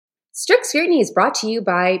Strict Scrutiny is brought to you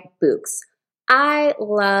by Books. I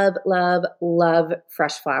love, love, love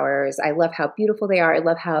fresh flowers. I love how beautiful they are. I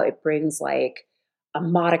love how it brings like a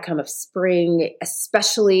modicum of spring,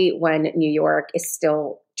 especially when New York is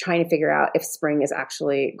still trying to figure out if spring is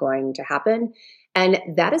actually going to happen. And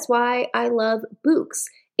that is why I love Books.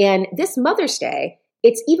 And this Mother's Day,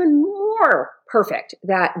 it's even more perfect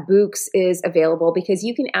that Books is available because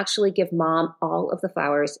you can actually give mom all of the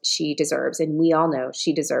flowers she deserves. And we all know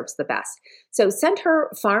she deserves the best. So send her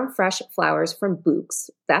farm fresh flowers from Books.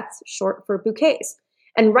 That's short for bouquets.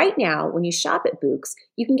 And right now, when you shop at Books,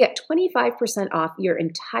 you can get 25% off your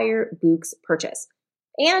entire Books purchase.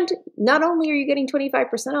 And not only are you getting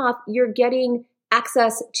 25% off, you're getting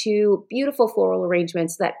access to beautiful floral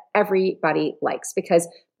arrangements that everybody likes because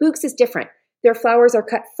Books is different. Their flowers are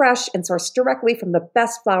cut fresh and sourced directly from the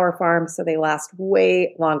best flower farms, so they last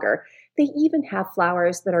way longer. They even have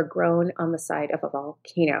flowers that are grown on the side of a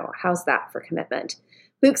volcano. How's that for commitment?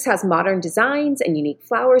 Books has modern designs and unique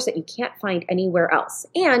flowers that you can't find anywhere else.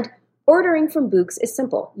 And ordering from Books is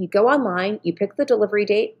simple. You go online, you pick the delivery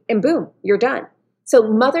date, and boom, you're done. So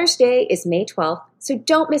Mother's Day is May 12th, so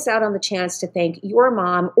don't miss out on the chance to thank your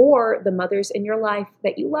mom or the mothers in your life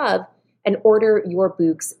that you love and order your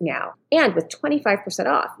Books now. And with 25%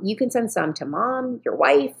 off, you can send some to mom, your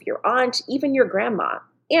wife, your aunt, even your grandma,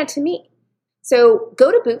 and to me. So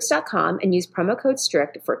go to Books.com and use promo code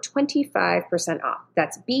STRICT for 25% off.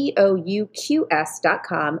 That's BOUQS.com,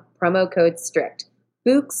 promo code STRICT.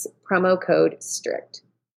 Books, promo code STRICT.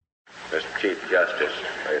 Mr. Chief Justice,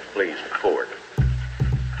 may it please the court.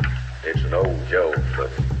 It's an old joke,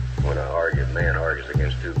 but when a man argues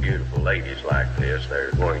against two beautiful ladies like this,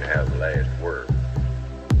 they're going to have the last word.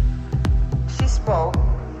 She spoke,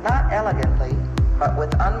 not elegantly, but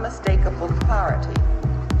with unmistakable clarity.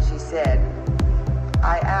 She said,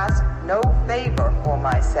 "I ask no favor for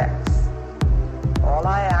my sex. All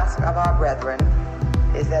I ask of our brethren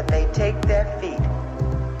is that they take their feet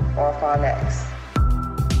off our necks."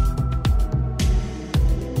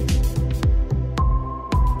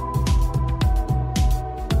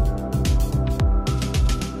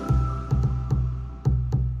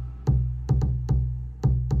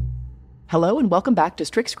 Hello and welcome back to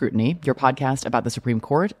Strict Scrutiny, your podcast about the Supreme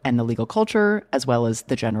Court and the legal culture, as well as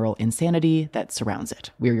the general insanity that surrounds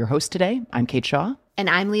it. We're your hosts today. I'm Kate Shaw. And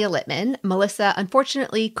I'm Leah Littman. Melissa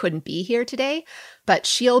unfortunately couldn't be here today, but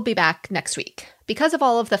she'll be back next week. Because of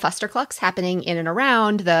all of the fusterclucks happening in and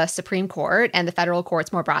around the Supreme Court and the federal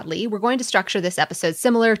courts more broadly, we're going to structure this episode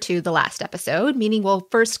similar to the last episode, meaning we'll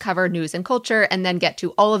first cover news and culture and then get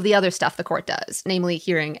to all of the other stuff the court does, namely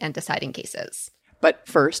hearing and deciding cases. But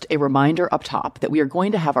first, a reminder up top that we are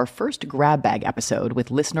going to have our first grab bag episode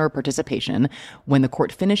with listener participation when the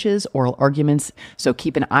court finishes oral arguments. So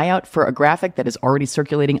keep an eye out for a graphic that is already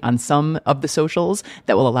circulating on some of the socials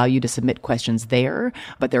that will allow you to submit questions there.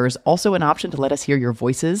 But there is also an option to let us hear your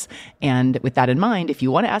voices. And with that in mind, if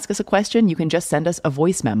you want to ask us a question, you can just send us a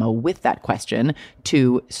voice memo with that question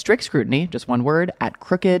to Strict Scrutiny, just one word, at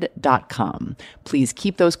crooked.com. Please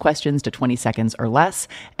keep those questions to 20 seconds or less.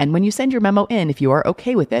 And when you send your memo in, if you are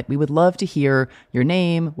okay with it, we would love to hear your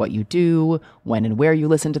name, what you do, when and where you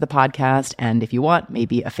listen to the podcast, and if you want,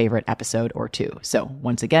 maybe a favorite episode or two. So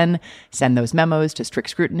once again, send those memos to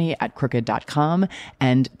strictscrutiny@crooked.com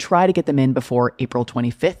and try to get them in before April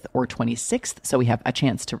 25th or 26th so we have a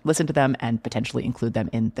chance to listen to them and potentially include them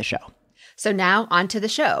in the show. So now on to the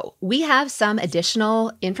show. We have some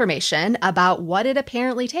additional information about what it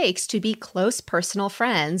apparently takes to be close personal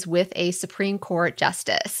friends with a Supreme Court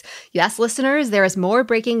justice. Yes, listeners, there is more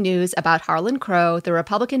breaking news about Harlan Crow, the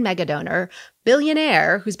Republican megadonor,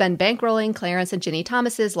 billionaire who's been bankrolling Clarence and Ginny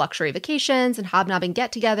Thomas's luxury vacations and hobnobbing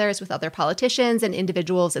get-togethers with other politicians and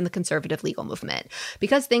individuals in the conservative legal movement.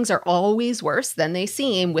 Because things are always worse than they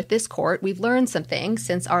seem with this court, we've learned some things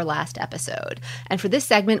since our last episode. And for this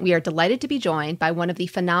segment, we are delighted to be joined by one of the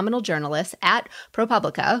phenomenal journalists at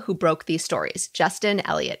ProPublica who broke these stories, Justin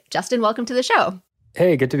Elliott. Justin, welcome to the show.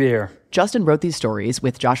 Hey, good to be here. Justin wrote these stories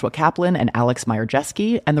with Joshua Kaplan and Alex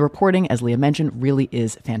Majerski, and the reporting, as Leah mentioned, really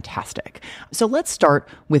is fantastic. So let's start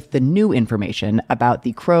with the new information about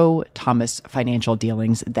the Crow-Thomas financial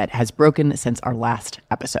dealings that has broken since our last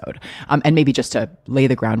episode. And maybe just to lay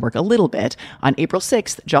the groundwork a little bit, on April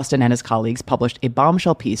 6th, Justin and his colleagues published a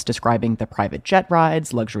bombshell piece describing the private jet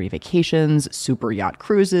rides, luxury vacations, super yacht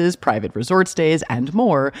cruises, private resort stays, and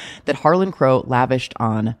more that Harlan Crow lavished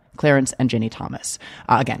on Clarence and Ginny Thomas.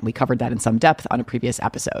 Again, we covered that in some depth on a previous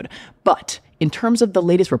episode. But in terms of the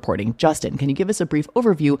latest reporting, Justin, can you give us a brief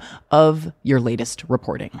overview of your latest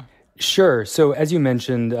reporting? Sure. So as you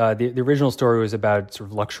mentioned, the original story was about sort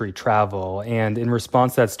of luxury travel. And in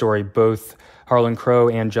response to that story, both Harlan Crow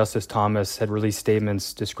and Justice Thomas had released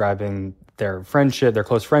statements describing their friendship, their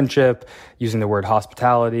close friendship, using the word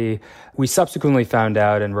hospitality. We subsequently found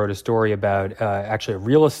out and wrote a story about actually a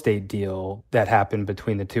real estate deal that happened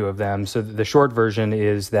between the two of them. So the short version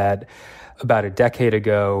is that about a decade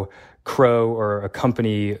ago, Crow, or a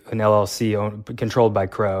company, an LLC controlled by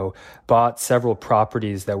Crow, bought several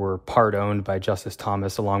properties that were part owned by Justice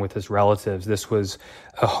Thomas along with his relatives. This was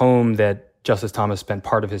a home that Justice Thomas spent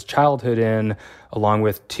part of his childhood in, along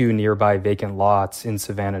with two nearby vacant lots in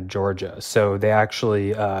Savannah, Georgia. So they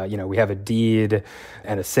actually, we have a deed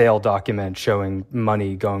and a sale document showing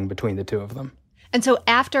money going between the two of them. And so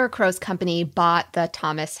after Crow's company bought the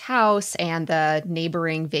Thomas house and the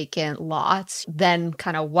neighboring vacant lots, then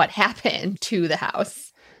kind of what happened to the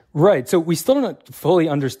house? Right. So we still don't fully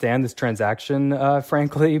understand this transaction,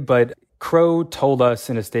 frankly, but Crow told us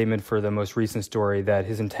in a statement for the most recent story that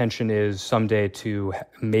his intention is someday to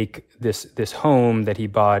make this home that he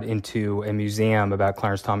bought into a museum about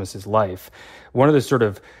Clarence Thomas's life. One of the sort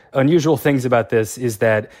of unusual things about this is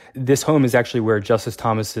that this home is actually where Justice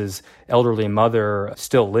Thomas's elderly mother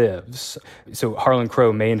still lives. So Harlan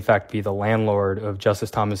Crow may in fact be the landlord of Justice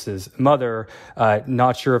Thomas's mother.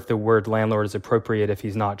 Not sure if the word landlord is appropriate if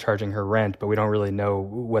he's not charging her rent, but we don't really know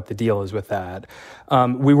what the deal is with that.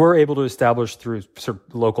 We were able to establish through sort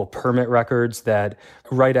of local permit records that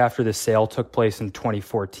right after the sale took place in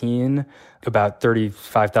 2014, about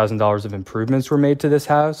 $35,000 of improvements were made to this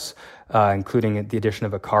house, including the addition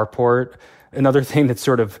of a carport. Another thing that's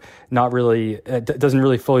sort of not really, doesn't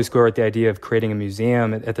really fully square with the idea of creating a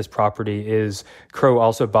museum at this property is Crow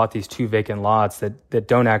also bought these two vacant lots that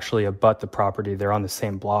don't actually abut the property. They're on the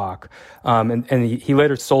same block. And he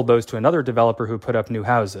later sold those to another developer who put up new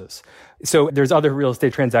houses. So there's other real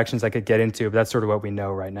estate transactions I could get into, but that's sort of what we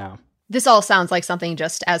know right now. This all sounds like something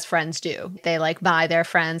just as friends do. They buy their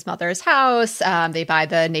friend's mother's house. They buy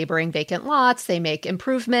the neighboring vacant lots. They make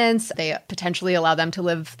improvements. They potentially allow them to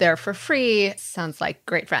live there for free. Sounds like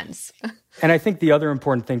great friends. And I think the other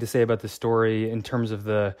important thing to say about the story in terms of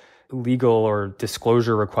the legal or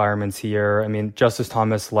disclosure requirements here, I mean, Justice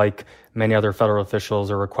Thomas, like many other federal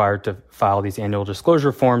officials, are required to file these annual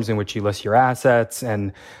disclosure forms in which you list your assets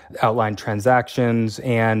and outline transactions.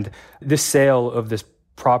 And this sale of this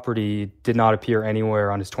property did not appear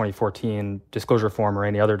anywhere on his 2014 disclosure form or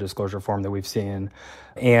any other disclosure form that we've seen.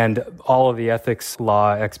 And all of the ethics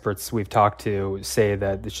law experts we've talked to say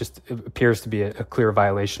that it appears to be a clear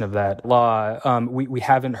violation of that law. We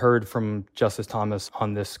haven't heard from Justice Thomas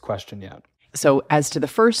on this question yet. So as to the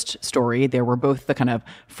first story, there were both the kind of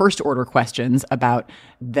first order questions about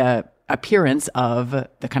the appearance of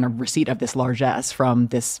the kind of receipt of this largesse from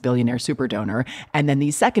this billionaire super donor, and then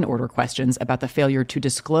these second order questions about the failure to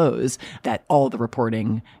disclose that all the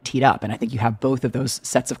reporting teed up. And I think you have both of those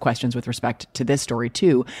sets of questions with respect to this story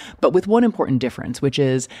too, but with one important difference, which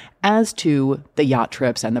is as to the yacht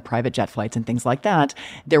trips and the private jet flights and things like that,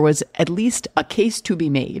 there was at least a case to be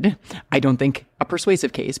made. I don't think a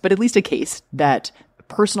persuasive case, but at least a case that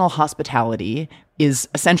personal hospitality is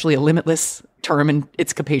essentially a limitless term in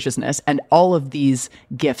its capaciousness, and all of these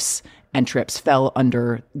gifts and trips fell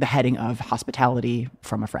under the heading of hospitality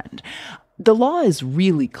from a friend. The law is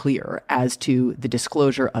really clear as to the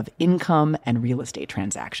disclosure of income and real estate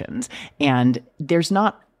transactions, and there's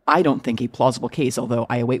not, I don't think, a plausible case, although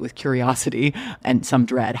I await with curiosity and some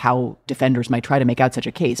dread how defenders might try to make out such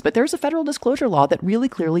a case. But there's a federal disclosure law that really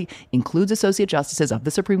clearly includes associate justices of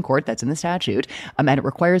the Supreme Court, that's in the statute, and it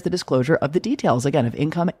requires the disclosure of the details, again, of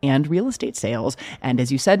income and real estate sales. And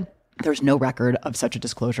as you said, there's no record of such a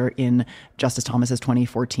disclosure in Justice Thomas's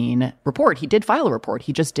 2014 report. He did file a report.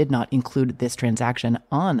 He just did not include this transaction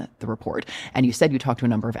on the report. And you said you talked to a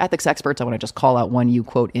number of ethics experts. I want to just call out one you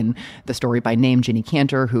quote in the story by name, Ginny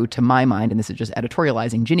Cantor, who, to my mind, and this is just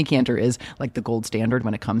editorializing, Ginny Cantor is like the gold standard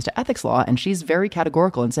when it comes to ethics law. And she's very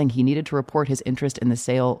categorical in saying he needed to report his interest in the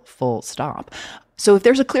sale, full stop. So if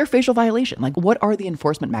there's a clear facial violation, what are the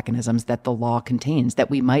enforcement mechanisms that the law contains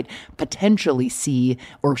that we might potentially see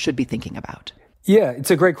or should be thinking about? Yeah,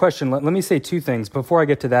 it's a great question. Let me say two things. Before I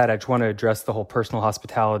get to that, I just want to address the whole personal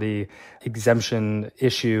hospitality exemption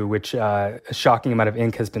issue, which a shocking amount of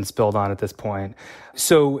ink has been spilled on at this point.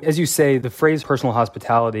 So as you say, the phrase personal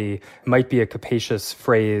hospitality might be a capacious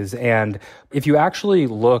phrase. And if you actually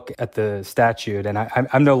look at the statute, and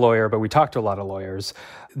I'm no lawyer, but we talked to a lot of lawyers,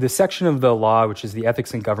 the section of the law, which is the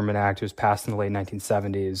Ethics in Government Act, was passed in the late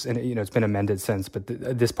 1970s, and it's been amended since, but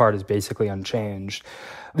this part is basically unchanged.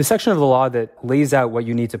 The section of the law that lays out what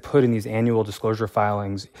you need to put in these annual disclosure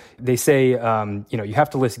filings. They say, you have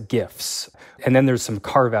to list gifts. And then there's some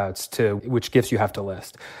carve-outs to which gifts you have to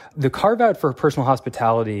list. The carve-out for personal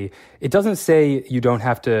hospitality, it doesn't say you don't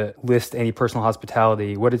have to list any personal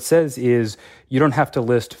hospitality. What it says is you don't have to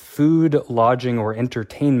list food, lodging, or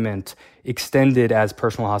entertainment extended as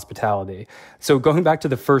personal hospitality. So going back to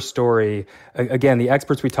the first story, again, the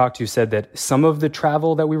experts we talked to said that some of the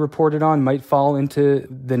travel that we reported on might fall into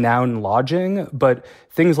the noun lodging, but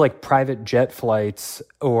things like private jet flights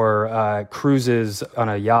or cruises on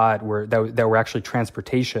a yacht that were actually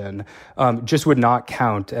transportation just would not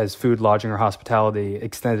count as food, lodging, or hospitality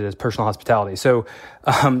extended as personal hospitality. So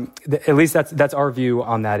at least that's our view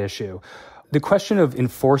on that issue. The question of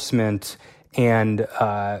enforcement and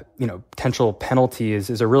potential penalties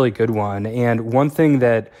is a really good one. And one thing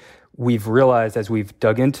that we've realized as we've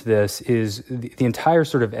dug into this is the entire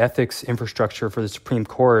sort of ethics infrastructure for the Supreme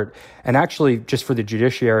Court, and actually just for the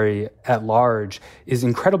judiciary at large, is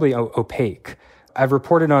incredibly opaque. I've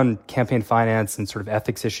reported on campaign finance and sort of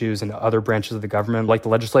ethics issues in other branches of the government, like the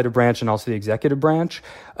legislative branch and also the executive branch.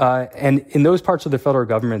 And in those parts of the federal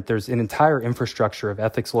government, there's an entire infrastructure of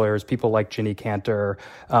ethics lawyers, people like Ginny Cantor,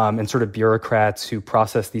 and sort of bureaucrats who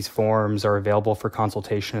process these forms, are available for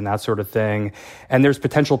consultation and that sort of thing. And there's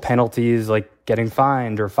potential penalties like getting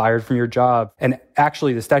fined or fired from your job. And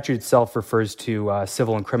actually, the statute itself refers to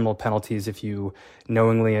civil and criminal penalties if you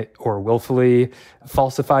knowingly or willfully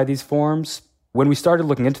falsify these forms. When we started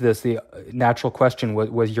looking into this, the natural question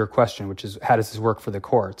was your question, which is, how does this work for the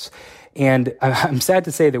courts? And I'm sad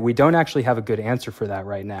to say that we don't actually have a good answer for that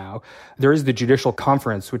right now. There is the Judicial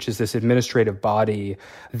Conference, which is this administrative body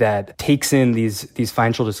that takes in these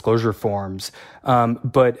financial disclosure forms.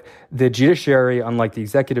 But the judiciary, unlike the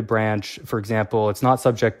executive branch, for example, it's not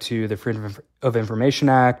subject to the Freedom of Information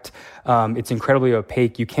Act. It's incredibly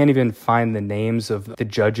opaque. You can't even find the names of the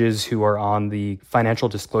judges who are on the Financial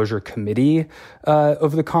Disclosure Committee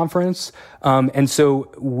of the conference. And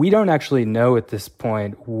so we don't actually know at this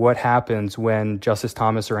point what happens when Justice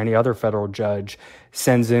Thomas or any other federal judge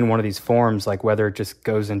sends in one of these forms, like whether it just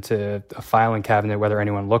goes into a filing cabinet, whether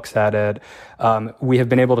anyone looks at it. We have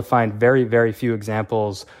been able to find very, very few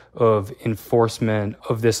examples of enforcement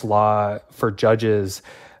of this law for judges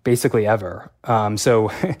basically ever. So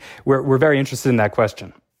we're very interested in that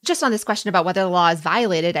question. Just on this question about whether the law is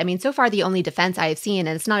violated, I mean, so far the only defense I have seen,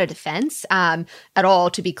 and it's not a defense at all,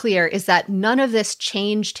 to be clear, is that none of this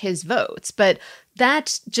changed his votes. But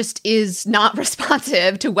that just is not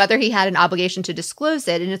responsive to whether he had an obligation to disclose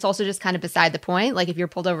it. And it's also just kind of beside the point. Like if you're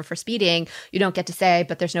pulled over for speeding, you don't get to say,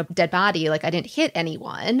 but there's no dead body. Like I didn't hit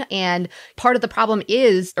anyone. And part of the problem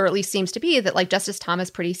is, or at least seems to be, that like Justice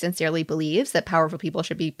Thomas pretty sincerely believes that powerful people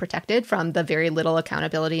should be protected from the very little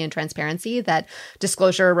accountability and transparency that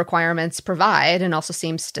disclosure requirements provide. And also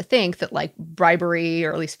seems to think that like bribery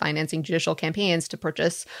or at least financing judicial campaigns to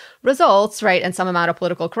purchase results, right, and some amount of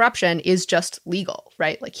political corruption is just legal,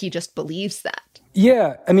 right? Like he just believes that.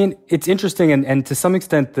 Yeah, I mean, it's interesting, and to some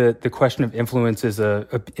extent, the question of influence is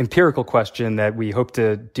a empirical question that we hope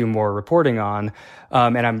to do more reporting on.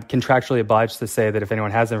 And I'm contractually obliged to say that if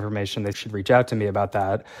anyone has information, they should reach out to me about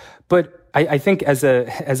that. But I think as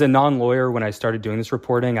a non-lawyer, when I started doing this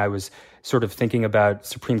reporting, I was sort of thinking about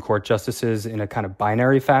Supreme Court justices in a kind of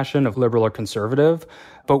binary fashion of liberal or conservative.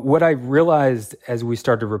 But what I realized as we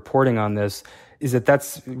started reporting on this is that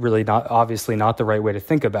that's really obviously not the right way to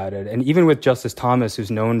think about it. And even with Justice Thomas, who's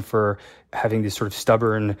known for having these sort of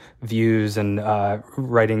stubborn views and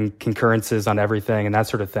writing concurrences on everything and that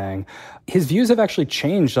sort of thing, his views have actually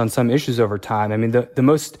changed on some issues over time. I mean, the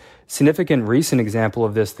most significant recent example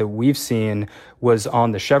of this that we've seen was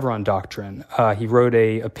on the Chevron doctrine. He wrote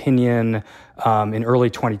an opinion in early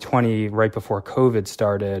 2020, right before COVID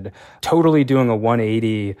started, totally doing a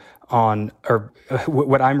 180 on, or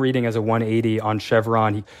what I'm reading as a 180 on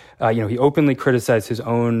Chevron. He openly criticized his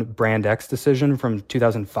own Brand X decision from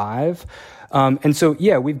 2005. And so,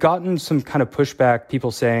 yeah, we've gotten some kind of pushback,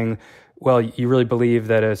 people saying, well, you really believe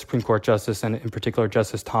that a Supreme Court justice, and in particular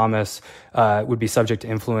Justice Thomas, would be subject to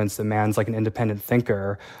influence. The man's like an independent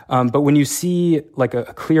thinker. But when you see like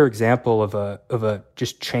a clear example of a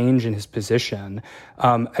just change in his position,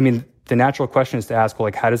 I mean, the natural question is to ask, well,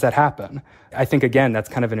 like, how does that happen? I think, again, that's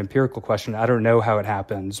kind of an empirical question. I don't know how it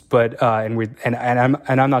happens, but I'm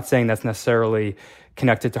not saying that's necessarily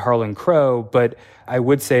connected to Harlan Crow, but I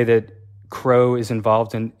would say that Crow is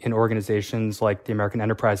involved in organizations like the American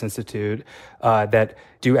Enterprise Institute that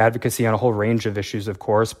do advocacy on a whole range of issues, of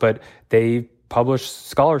course, but they published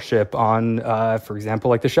scholarship on, for example,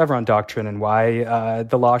 like the Chevron doctrine and why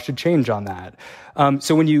the law should change on that.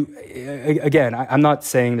 So when you, again, I'm not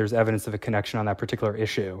saying there's evidence of a connection on that particular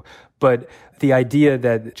issue, but the idea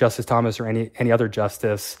that Justice Thomas or any other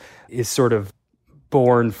justice is sort of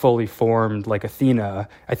born fully formed like Athena,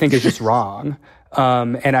 I think is just wrong.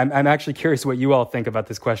 And I'm actually curious what you all think about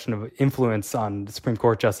this question of influence on the Supreme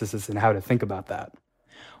Court justices and how to think about that.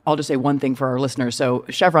 I'll just say one thing for our listeners. So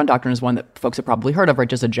Chevron doctrine is one that folks have probably heard of, right?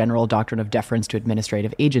 Just a general doctrine of deference to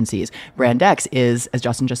administrative agencies. Brand X is, as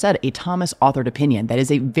Justin just said, a Thomas authored opinion that is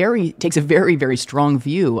takes a very, very strong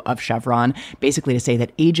view of Chevron, basically to say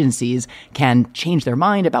that agencies can change their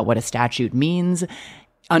mind about what a statute means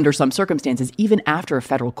under some circumstances, even after a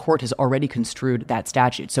federal court has already construed that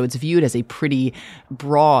statute. So it's viewed as a pretty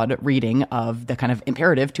broad reading of the kind of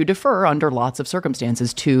imperative to defer under lots of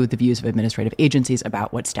circumstances to the views of administrative agencies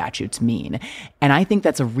about what statutes mean. And I think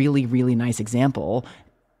that's a really, really nice example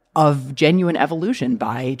of genuine evolution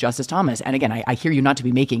by Justice Thomas. And again, I hear you not to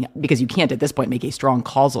be making, because you can't at this point make a strong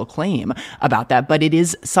causal claim about that, but it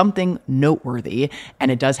is something noteworthy.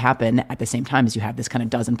 And it does happen at the same time as you have this kind of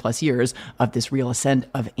dozen plus years of this real ascent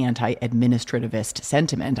of anti-administrativist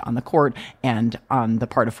sentiment on the court and on the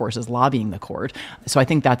part of forces lobbying the court. So I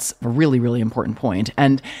think that's a really, really important point.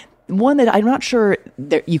 And one that I'm not sure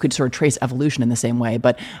that you could sort of trace evolution in the same way,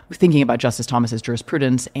 but thinking about Justice Thomas's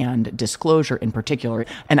jurisprudence and disclosure in particular,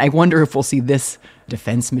 and I wonder if we'll see this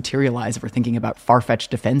defense materialize if we're thinking about far-fetched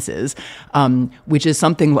defenses, which is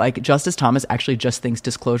something like Justice Thomas actually just thinks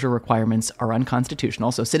disclosure requirements are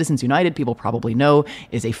unconstitutional. So Citizens United, people probably know,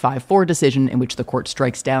 is a 5-4 decision in which the court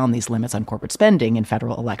strikes down these limits on corporate spending in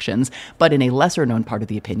federal elections. But in a lesser-known part of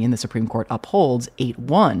the opinion, the Supreme Court upholds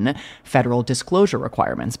 8-1 federal disclosure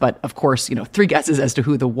requirements. But of course, 3 guesses as to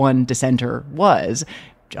who the one dissenter was.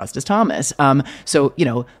 Justice Thomas. So,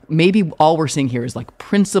 maybe all we're seeing here is like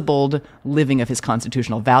principled living of his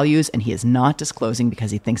constitutional values, and he is not disclosing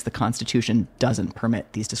because he thinks the Constitution doesn't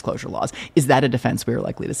permit these disclosure laws. Is that a defense we're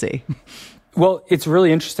likely to see? Well, it's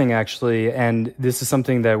really interesting, actually, and this is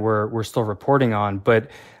something that we're still reporting on, but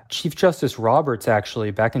Chief Justice Roberts,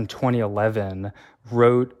 actually, back in 2011,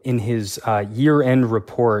 wrote in his year-end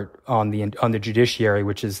report on the judiciary,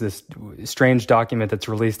 which is this strange document that's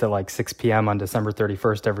released at like 6 p.m. on December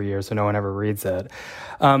 31st every year, so no one ever reads it.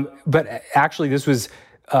 But actually, this was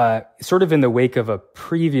sort of in the wake of a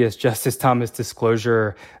previous Justice Thomas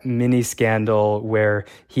disclosure mini scandal where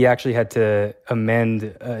he actually had to amend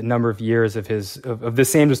a number of years of the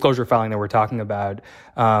same disclosure filing that we're talking about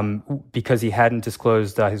because he hadn't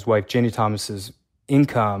disclosed his wife Ginny Thomas's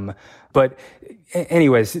income. But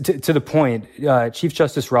anyways, to the point, Chief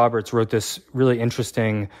Justice Roberts wrote this really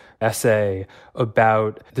interesting essay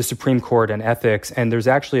about the Supreme Court and ethics, and there's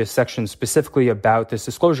actually a section specifically about this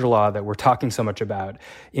disclosure law that we're talking so much about,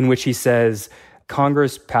 in which he says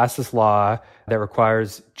Congress passed this law that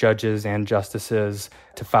requires judges and justices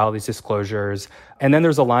to file these disclosures. And then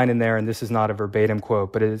there's a line in there, and this is not a verbatim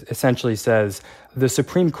quote, but it essentially says, the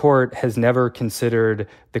Supreme Court has never considered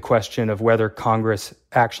the question of whether Congress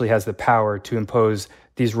actually has the power to impose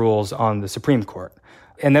these rules on the Supreme Court.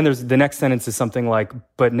 And then there's the next sentence is something like,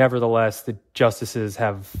 but nevertheless, the justices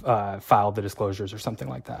have filed the disclosures or something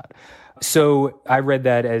like that. So I read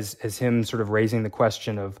that as him sort of raising the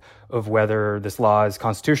question of whether this law is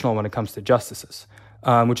constitutional when it comes to justices,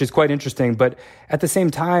 which is quite interesting. But at the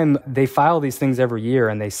same time, they file these things every year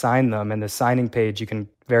and they sign them. And the signing page, you can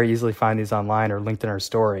very easily find these online or linked in our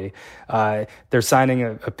story. They're signing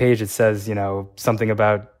a page that says, something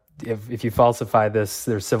about if you falsify this,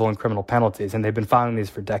 there's civil and criminal penalties, and they've been filing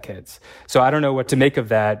these for decades. So I don't know what to make of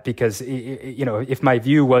that because, if my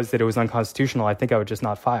view was that it was unconstitutional, I think I would just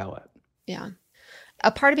not file it. Yeah. A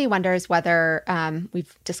part of me wonders whether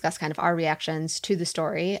we've discussed kind of our reactions to the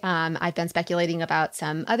story. I've been speculating about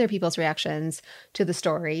some other people's reactions to the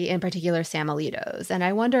story, in particular Sam Alito's. And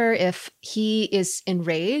I wonder if he is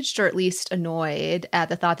enraged or at least annoyed at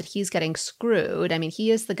the thought that he's getting screwed. I mean, he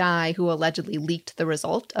is the guy who allegedly leaked the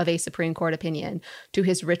result of a Supreme Court opinion to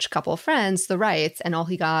his rich couple friends, the Wrights, and all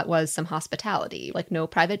he got was some hospitality, like no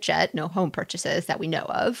private jet, no home purchases that we know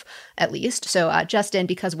of, at least. So Justin,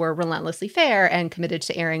 because we're relentlessly fair and committed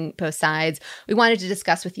to airing both sides, we wanted to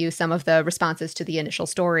discuss with you some of the responses to the initial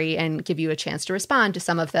story and give you a chance to respond to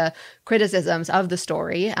some of the criticisms of the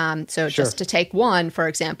story. So Sure. Just to take one, for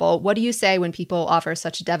example, what do you say when people offer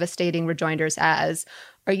such devastating rejoinders as,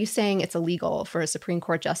 are you saying it's illegal for a Supreme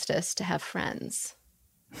Court justice to have friends?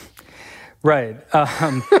 Right.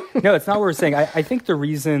 No, it's not what we're saying. I think the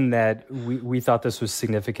reason that we thought this was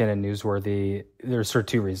significant and newsworthy, there's sort of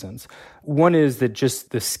two reasons. One is that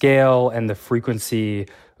just the scale and the frequency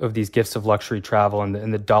of these gifts of luxury travel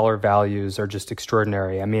and the dollar values are just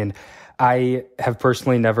extraordinary. I mean, I have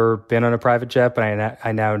personally never been on a private jet, but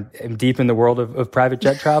I now am deep in the world of private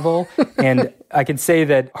jet travel. And I can say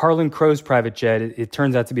that Harlan Crow's private jet, it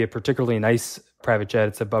turns out to be a particularly nice private jet.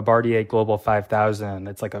 It's a Bombardier Global 5000.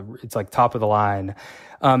 It's like top of the line.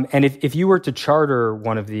 And if you were to charter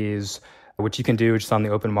one of these, which you can do just on the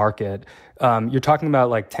open market, you're talking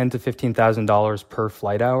about like $10,000 to $15,000 per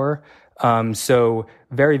flight hour. So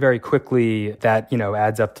very, very quickly that,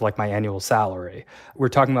 adds up to like my annual salary. We're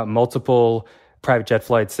talking about multiple private jet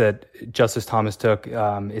flights that Justice Thomas took.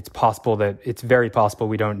 It's very possible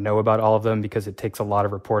we don't know about all of them because it takes a lot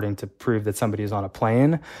of reporting to prove that somebody is on a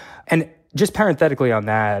plane. And just parenthetically on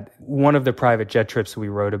that, one of the private jet trips we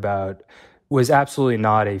wrote about was absolutely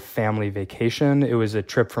not a family vacation. It was a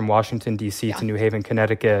trip from Washington, D.C. to New Haven,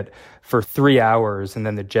 Connecticut for 3 hours, and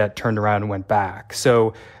then the jet turned around and went back.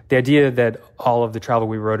 So the idea that all of the travel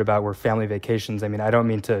we wrote about were family vacations, I mean, I don't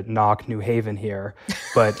mean to knock New Haven here,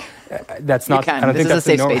 but that's not... I don't think that's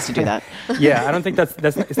a safe space to do that. Yeah, I don't think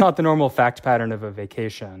it's not the normal fact pattern of a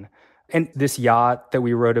vacation. And this yacht that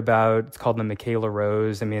we wrote about, it's called the Michaela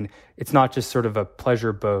Rose. I mean, it's not just sort of a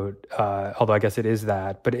pleasure boat, although I guess it is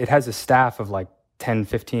that, but it has a staff of like 10,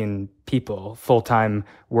 15 people, full-time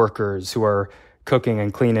workers who are cooking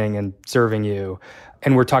and cleaning and serving you.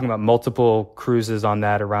 And we're talking about multiple cruises on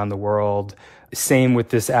that around the world. Same with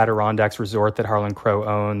this Adirondacks resort that Harlan Crow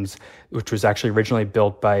owns, which was actually originally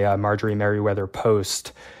built by Marjorie Merriweather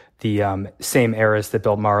Post, the same heiress that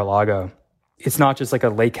built Mar-a-Lago. It's not just like a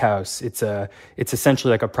lake house. It's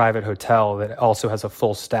essentially like a private hotel that also has a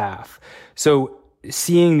full staff. So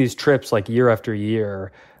seeing these trips like year after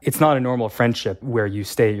year, it's not a normal friendship where you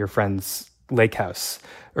stay at your friend's lake house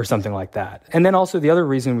or something like that. And then also the other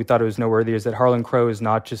reason we thought it was noteworthy is that Harlan Crow is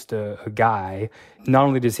not just a guy. Not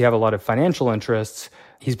only does he have a lot of financial interests,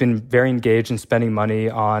 he's been very engaged in spending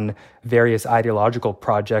money on various ideological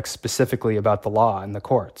projects specifically about the law and the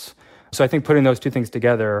courts. So I think putting those two things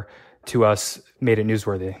together to us made it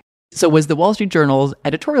newsworthy. So was the Wall Street Journal's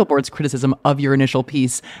editorial board's criticism of your initial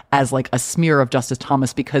piece as like a smear of Justice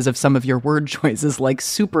Thomas because of some of your word choices like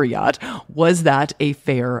super yacht, was that a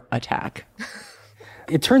fair attack?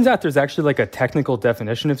 It turns out there's actually like a technical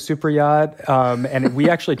definition of super yacht. And we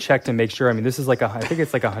actually checked to make sure. I mean, this is like, I think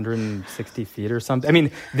it's like 160 feet or something. I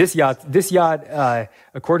mean, this yacht,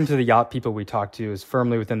 according to the yacht people we talked to, is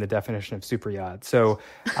firmly within the definition of super yacht. So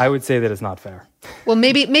I would say that it's not fair. Well,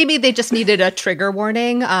 maybe they just needed a trigger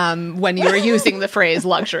warning when you were using the phrase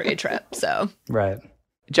luxury trip. So right.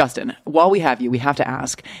 Justin, while we have you, we have to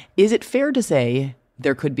ask, is it fair to say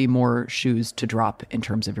there could be more shoes to drop in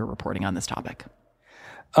terms of your reporting on this topic?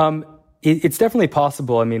 It's definitely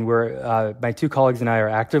possible. I mean, my two colleagues and I are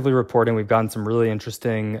actively reporting. We've gotten some really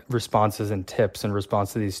interesting responses and tips in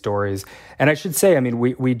response to these stories. And I should say, I mean,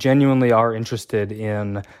 we genuinely are interested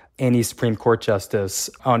in any Supreme Court justice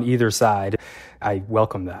on either side. I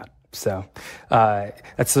welcome that. So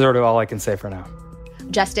that's sort of all I can say for now.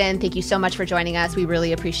 Justin, thank you so much for joining us. We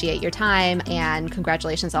really appreciate your time, and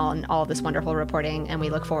congratulations on all of this wonderful reporting. And we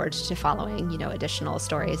look forward to following, additional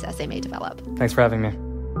stories as they may develop. Thanks for having me.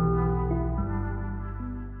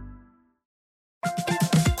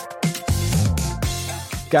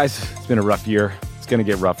 Guys, it's been a rough year. It's going to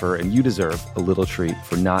get rougher, and you deserve a little treat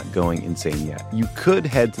for not going insane yet. You could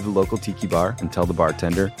head to the local tiki bar and tell the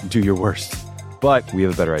bartender, do your worst. But we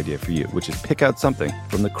have a better idea for you, which is pick out something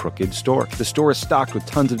from the Crooked store. The store is stocked with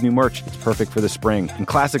tons of new merch. It's perfect for the spring. And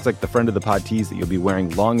classics like the Friend of the Pod tees that you'll be wearing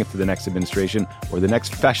long into the next administration or the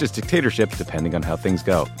next fascist dictatorship, depending on how things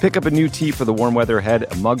go. Pick up a new tee for the warm weather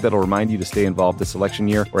ahead, a mug that'll remind you to stay involved this election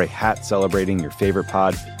year, or a hat celebrating your favorite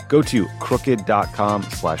pod. Go to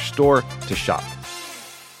crooked.com/store to shop.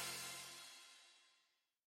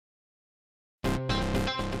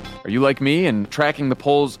 Are you like me and tracking the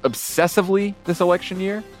polls obsessively this election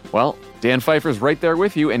year? Well, Dan Pfeiffer's right there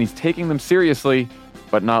with you, and he's taking them seriously,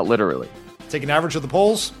 but not literally. Take an average of the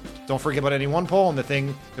polls. Don't forget about any one poll. And the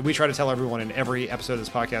thing that we try to tell everyone in every episode of this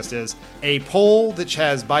podcast is a poll that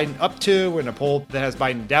has Biden up to and a poll that has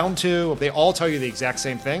Biden down to, they all tell you the exact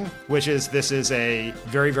same thing, which is this is a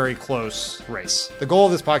very, very close race. The goal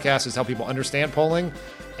of this podcast is to help people understand polling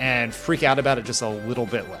and freak out about it just a little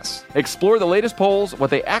bit less. Explore the latest polls, what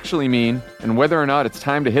they actually mean, and whether or not it's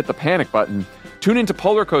time to hit the panic button. Tune into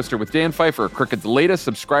Polar Coaster with Dan Pfeiffer, Crooked's latest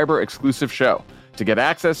subscriber-exclusive show. To get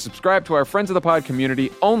access, subscribe to our Friends of the Pod community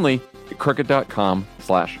only at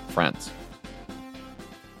crooked.com/friends.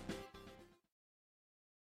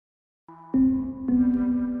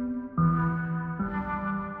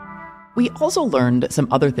 We also learned some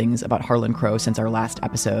other things about Harlan Crow since our last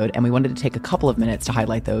episode, and we wanted to take a couple of minutes to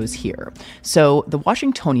highlight those here. So the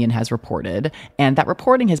Washingtonian has reported, and that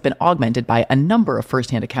reporting has been augmented by a number of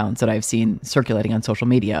firsthand accounts that I've seen circulating on social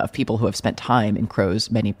media of people who have spent time in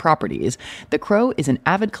Crow's many properties. The Crow is an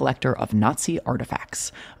avid collector of Nazi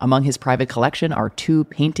artifacts. Among his private collection are 2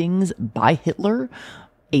 paintings by Hitler,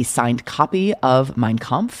 a signed copy of Mein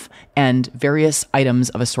Kampf, and various items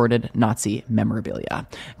of assorted Nazi memorabilia.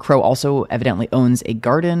 Crow also evidently owns a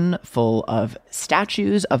garden full of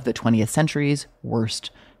statues of the 20th century's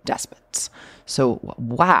worst despots. So,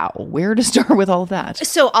 wow, where to start with all of that?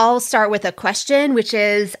 So I'll start with a question, which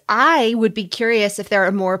is, I would be curious if there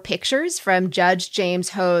are more pictures from Judge James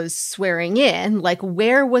Ho's swearing in. Like,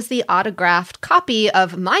 where was the autographed copy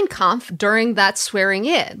of Mein Kampf during that swearing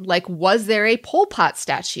in? Like, was there a Pol Pot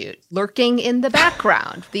statue lurking in the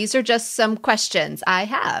background? These are just some questions I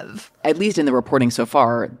have. At least in the reporting so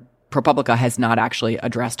far, ProPublica has not actually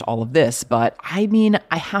addressed all of this, but I mean,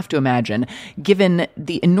 I have to imagine, given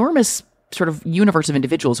the enormous sort of universe of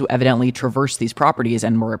individuals who evidently traverse these properties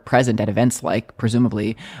and were present at events like,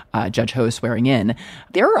 presumably, Judge Ho swearing in,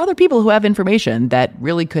 there are other people who have information that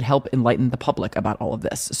really could help enlighten the public about all of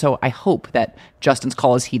this. So I hope that Justin's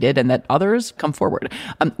call is heeded and that others come forward.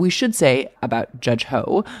 We should say about Judge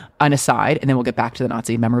Ho, an aside, and then we'll get back to the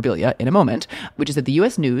Nazi memorabilia in a moment, which is that the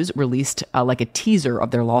U.S. News released like a teaser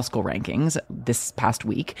of their law school rankings this past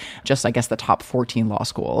week, just, I guess, the top 14 law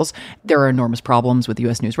schools. There are enormous problems with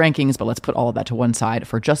U.S. News rankings, but let's put all of that to one side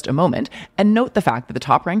for just a moment and note the fact that the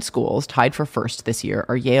top ranked schools tied for first this year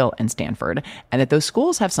are Yale and Stanford, and that those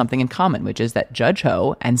schools have something in common, which is that Judge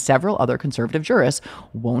Ho and several other conservative jurists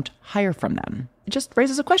won't hire from them. It just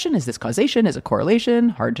raises a question. Is this causation? Is it correlation?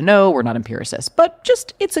 Hard to know. We're not empiricists, but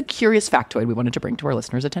just it's a curious factoid we wanted to bring to our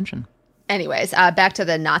listeners' attention. Anyways, back to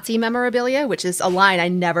the Nazi memorabilia, which is a line I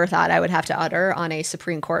never thought I would have to utter on a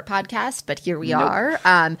Supreme Court podcast, but here we are.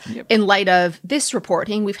 In light of this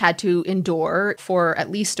reporting, we've had to endure for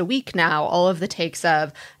at least a week now all of the takes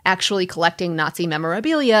of actually collecting Nazi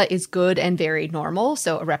memorabilia is good and very normal.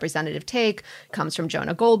 So a representative take comes from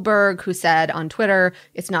Jonah Goldberg, who said on Twitter,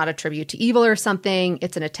 it's not a tribute to evil or something.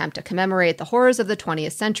 It's an attempt to commemorate the horrors of the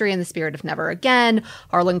 20th century in the spirit of never again.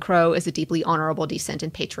 Harlan Crow is a deeply honorable, decent,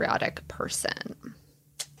 and patriotic person.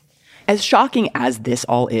 As shocking as this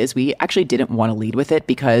all is, we actually didn't want to lead with it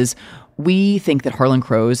because we think that Harlan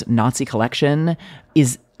Crow's Nazi collection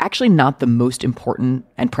is actually not the most important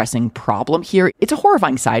and pressing problem here. It's a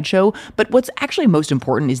horrifying sideshow, but what's actually most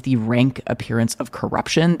important is the rank appearance of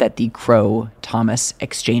corruption that the Crow-Thomas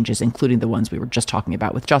exchanges, including the ones we were just talking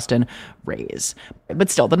about with Justin, raise. But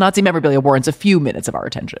still, the Nazi memorabilia warrants a few minutes of our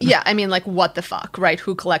attention. Yeah, I mean, like, what the fuck, right?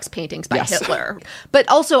 Who collects paintings by Hitler? But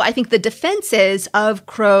also, I think the defenses of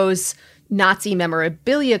Crow's Nazi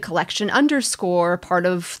memorabilia collection underscore part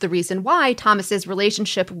of the reason why Thomas's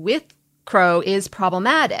relationship with Crow is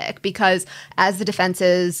problematic, because as the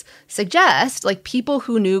defenses suggest, like, people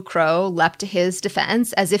who knew Crow leapt to his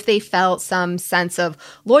defense as if they felt some sense of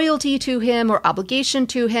loyalty to him or obligation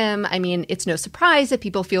to him. I mean, it's no surprise that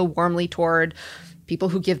people feel warmly toward people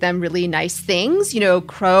who give them really nice things. You know,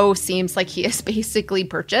 Crow seems like he has basically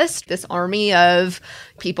purchased this army of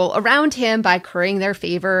people around him by currying their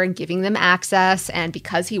favor and giving them access. And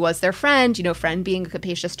because he was their friend, you know, friend being a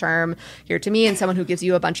capacious term here to me, and someone who gives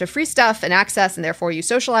you a bunch of free stuff and access, and therefore you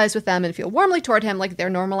socialize with them and feel warmly toward him, like, they're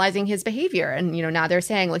normalizing his behavior. And, you know, now they're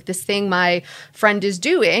saying, like, this thing my friend is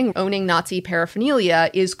doing, owning Nazi paraphernalia,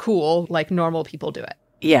 is cool, like normal people do it.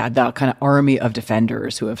 Yeah, the kind of army of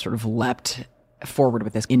defenders who have sort of leapt forward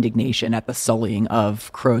with this indignation at the sullying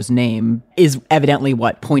of Crow's name is evidently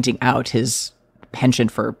what pointing out his penchant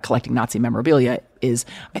for collecting Nazi memorabilia is,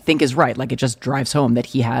 I think, is right. Like, it just drives home that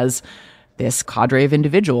he has this cadre of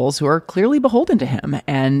individuals who are clearly beholden to him,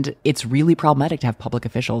 and it's really problematic to have public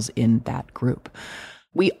officials in that group.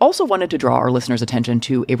 We also wanted to draw our listeners' attention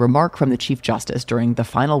to a remark from the Chief Justice during the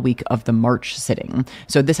final week of the March sitting.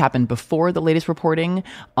 So this happened before the latest reporting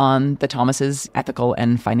on the Thomases' ethical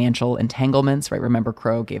and financial entanglements, right? Remember,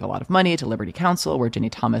 Crow gave a lot of money to Liberty Counsel, where Ginny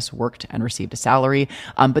Thomas worked and received a salary.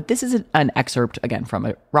 But this is an excerpt, again, from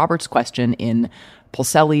a Roberts question in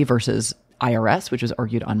Pulselli versus IRS, which was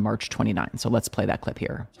argued on March 29. So let's play that clip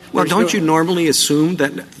here. Well, don't you normally assume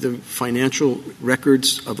that the financial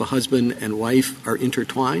records of a husband and wife are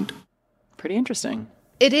intertwined? Pretty interesting.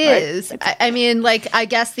 It is. Right? I mean, like, I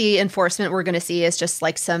guess the enforcement we're going to see is just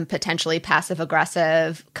like some potentially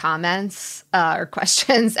passive-aggressive comments or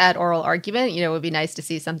questions at oral argument. You know, it would be nice to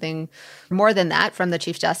see something more than that from the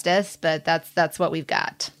Chief Justice, but that's what we've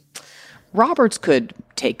got. Roberts could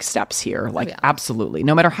take steps here, absolutely.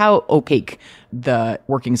 No matter how opaque the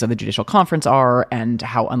workings of the Judicial Conference are and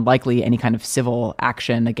how unlikely any kind of civil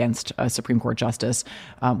action against a Supreme Court justice,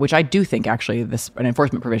 which I do think actually an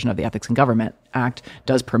enforcement provision of the Ethics in Government Act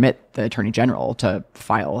does permit the Attorney General to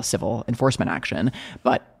file a civil enforcement action.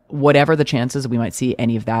 But whatever the chances we might see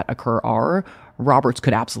any of that occur are, Roberts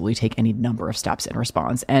could absolutely take any number of steps in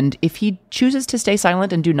response. And if he chooses to stay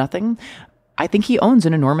silent and do nothing, I think he owns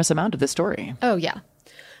an enormous amount of this story. Oh, yeah.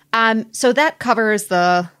 So that covers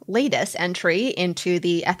the latest entry into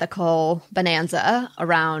the ethical bonanza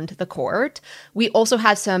around the court. We also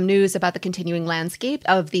have some news about the continuing landscape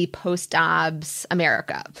of the post-Dobbs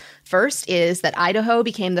America. First is that Idaho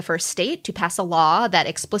became the first state to pass a law that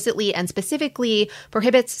explicitly and specifically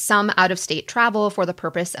prohibits some out-of-state travel for the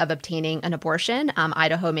purpose of obtaining an abortion.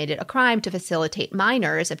 Idaho made it a crime to facilitate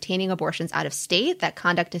minors obtaining abortions out of state. That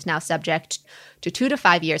conduct is now subject to 2 to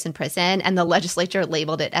 5 years in prison, and the legislature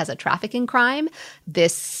labeled it as a trafficking crime.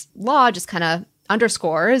 This law just kind of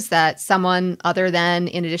underscores that someone other than,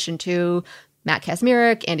 in addition to Matt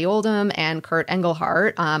Kacsmaryk, Andy Oldham, and Kurt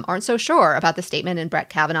Engelhardt, aren't so sure about the statement in Brett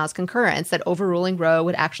Kavanaugh's concurrence that overruling Roe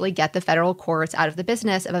would actually get the federal courts out of the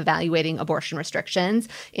business of evaluating abortion restrictions.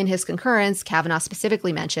 In his concurrence, Kavanaugh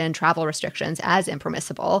specifically mentioned travel restrictions as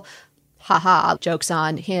impermissible. Haha, joke's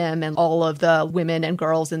on him and all of the women and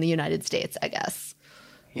girls in the United States, I guess.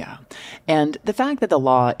 Yeah. And the fact that the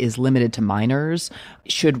law is limited to minors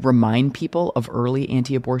should remind people of early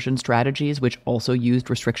anti-abortion strategies, which also used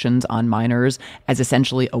restrictions on minors as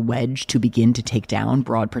essentially a wedge to begin to take down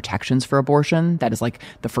broad protections for abortion. That is like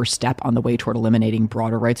the first step on the way toward eliminating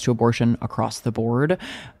broader rights to abortion across the board.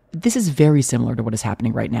 This is very similar to what is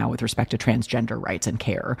happening right now with respect to transgender rights and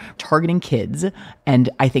care, targeting kids, and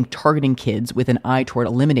I think targeting kids with an eye toward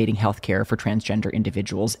eliminating health care for transgender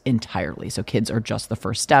individuals entirely. So kids are just the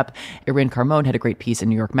first step. Erin Carmone had a great piece in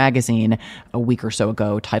New York Magazine a week or so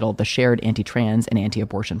ago titled The Shared Anti-Trans and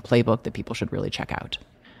Anti-Abortion Playbook that people should really check out.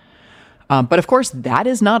 But of course, that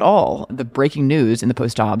is not all the breaking news in the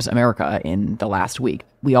post-Dobbs America in the last week.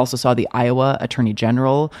 We also saw the Iowa Attorney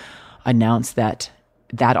General announce that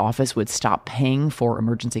office would stop paying for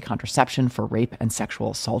emergency contraception for rape and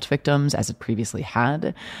sexual assault victims as it previously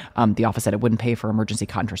had. The office said it wouldn't pay for emergency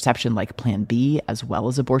contraception like Plan B, as well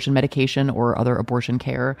as abortion medication or other abortion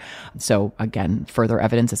care. So again, further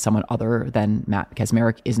evidence that someone other than Matt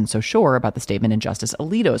Kacsmaryk isn't so sure about the statement in Justice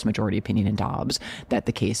Alito's majority opinion in Dobbs that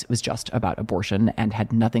the case was just about abortion and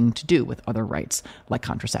had nothing to do with other rights like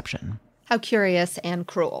contraception. How curious and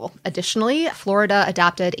cruel. Additionally, Florida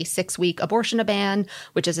adopted a 6-week abortion ban,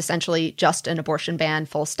 which is essentially just an abortion ban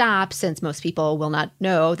full stop, since most people will not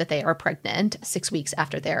know that they are pregnant 6 weeks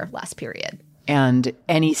after their last period. And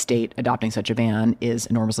any state adopting such a ban is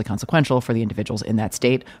enormously consequential for the individuals in that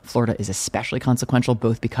state. Florida is especially consequential,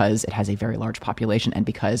 both because it has a very large population and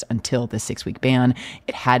because until this 6-week ban,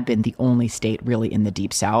 it had been the only state really in the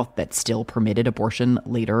Deep South that still permitted abortion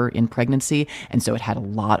later in pregnancy. And so it had a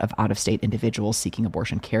lot of out-of-state individuals seeking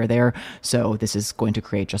abortion care there. So this is going to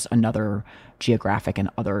create just another geographic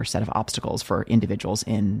and other set of obstacles for individuals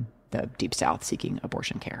in the Deep South seeking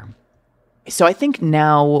abortion care. So I think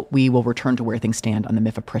now we will return to where things stand on the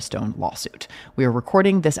mifepristone lawsuit. We are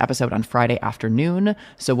recording this episode on Friday afternoon,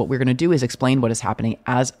 so what we're going to do is explain what is happening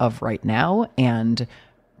as of right now and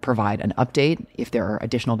provide an update if there are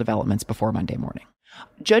additional developments before Monday morning.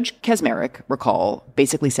 Judge Kacsmaryk, recall,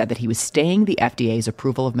 basically said that he was staying the FDA's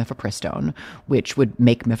approval of mifepristone, which would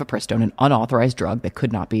make mifepristone an unauthorized drug that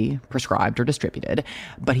could not be prescribed or distributed.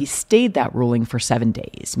 But he stayed that ruling for 7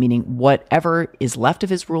 days, meaning whatever is left of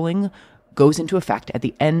his ruling goes into effect at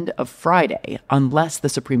the end of Friday, unless the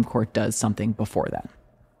Supreme Court does something before then.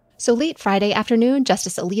 So late Friday afternoon,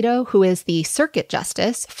 Justice Alito, who is the circuit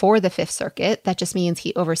justice for the Fifth Circuit, that just means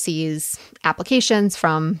he oversees applications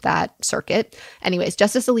from that circuit. Anyways,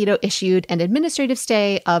 Justice Alito issued an administrative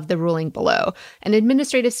stay of the ruling below. An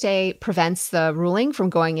administrative stay prevents the ruling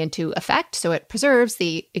from going into effect, so it preserves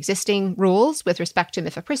the existing rules with respect to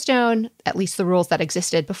mifepristone, at least the rules that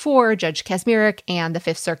existed before Judge Kacsmaryk and the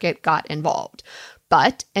Fifth Circuit got involved.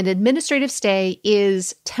 But an administrative stay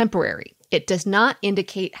is temporary. It does not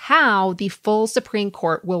indicate how the full Supreme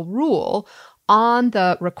Court will rule on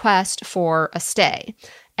the request for a stay.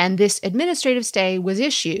 And this administrative stay was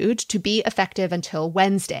issued to be effective until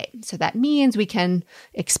Wednesday. So that means we can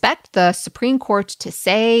expect the Supreme Court to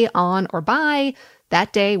say on or by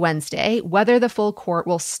that day, Wednesday, whether the full court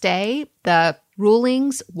will stay the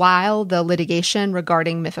rulings while the litigation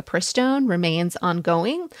regarding mifepristone remains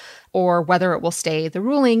ongoing, or whether it will stay the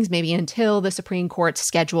rulings maybe until the Supreme Court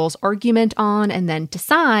schedules argument on and then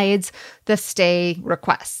decides the stay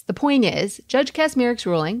requests. The point is, Judge Kaczmarek's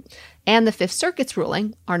ruling and the Fifth Circuit's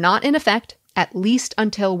ruling are not in effect at least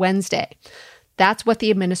until Wednesday. That's what the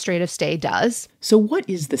administrative stay does. So what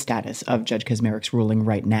is the status of Judge Kaczmarek's ruling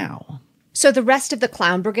right now? So the rest of the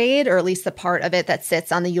Clown Brigade, or at least the part of it that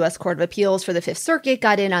sits on the U.S. Court of Appeals for the Fifth Circuit,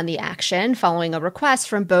 got in on the action following a request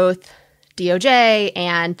from both DOJ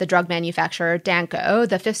and the drug manufacturer Danco.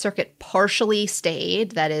 The Fifth Circuit partially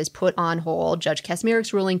stayed, that is, put on hold Judge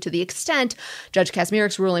Kaczmarek's ruling to the extent Judge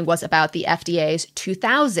Kaczmarek's ruling was about the FDA's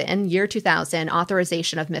 2000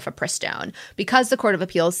 authorization of mifepristone, because the Court of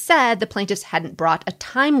Appeals said the plaintiffs hadn't brought a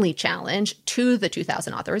timely challenge to the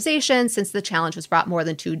 2000 authorization since the challenge was brought more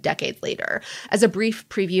than 2 decades later. As a brief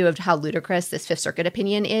preview of how ludicrous this Fifth Circuit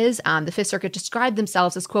opinion is, the Fifth Circuit described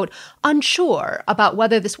themselves as, quote, unsure about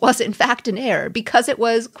whether this was in fact an error because it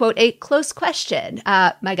was, quote, a close question.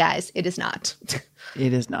 My guys, it is not.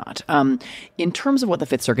 It is not. In terms of what the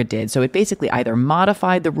Fifth Circuit did, so it basically either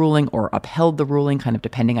modified the ruling or upheld the ruling, kind of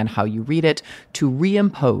depending on how you read it, to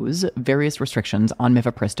reimpose various restrictions on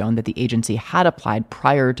mifepristone that the agency had applied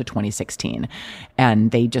prior to 2016.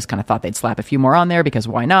 And they just kind of thought they'd slap a few more on there because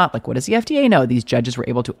why not? Like, what does the FDA know? These judges were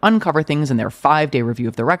able to uncover things in their 5-day review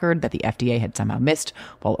of the record that the FDA had somehow missed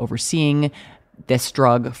while overseeing this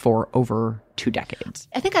drug for over 2 decades.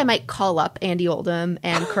 I think I might call up Andy Oldham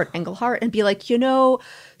and Kurt Engelhardt and be like,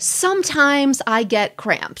 sometimes I get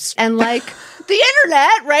cramps and like the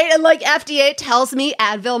internet, right? And like FDA tells me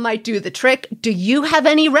Advil might do the trick. Do you have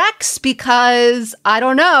any recs? Because I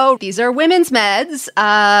don't know. These are women's meds.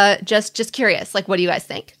 Just curious. Like, what do you guys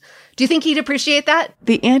think? Do you think he'd appreciate that?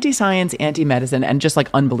 The anti-science, anti-medicine, and just like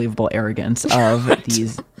unbelievable arrogance of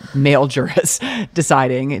these male jurists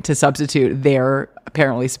deciding to substitute their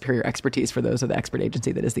apparently superior expertise for those of the expert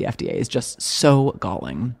agency that is the FDA is just so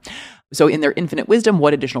galling. So in their infinite wisdom,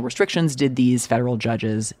 what additional restrictions did these federal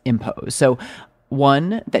judges impose? So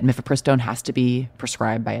 1, that mifepristone has to be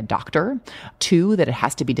prescribed by a doctor. 2, that it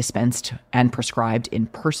has to be dispensed and prescribed in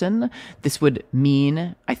person. This would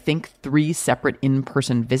mean, I think, 3 separate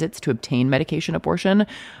in-person visits to obtain medication abortion.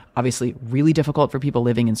 Obviously, really difficult for people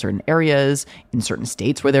living in certain areas, in certain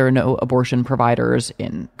states where there are no abortion providers,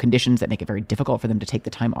 in conditions that make it very difficult for them to take the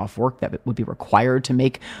time off work that would be required to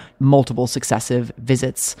make multiple successive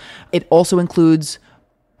visits. It also includes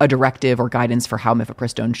a directive or guidance for how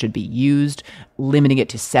mifepristone should be used, limiting it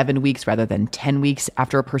to 7 weeks rather than 10 weeks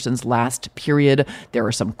after a person's last period. There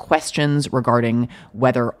are some questions regarding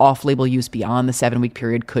whether off-label use beyond the 7-week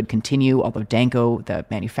period could continue, although Danco, the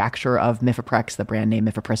manufacturer of Mifeprex, the brand name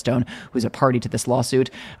mifepristone, who's a party to this lawsuit,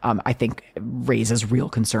 I think raises real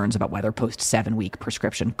concerns about whether post-7-week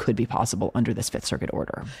prescription could be possible under this Fifth Circuit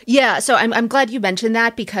order. Yeah, so I'm glad you mentioned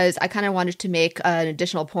that because I kind of wanted to make an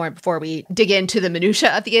additional point before we dig into the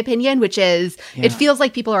minutia of the opinion, which is it feels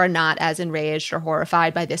like people are not as enraged or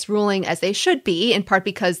horrified by this ruling as they should be, in part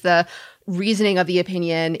because the reasoning of the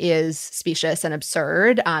opinion is specious and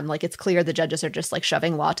absurd. Like it's clear the judges are just like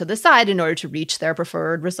shoving law to the side in order to reach their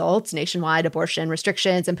preferred results, nationwide abortion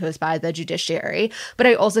restrictions imposed by the judiciary. But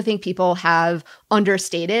I also think people have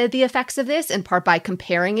understated the effects of this, in part by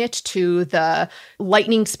comparing it to the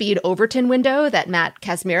lightning speed Overton window that Matt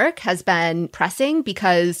Kaczmarek has been pressing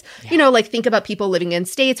because, think about people living in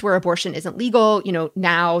states where abortion isn't legal.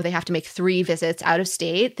 Now they have to make 3 visits out of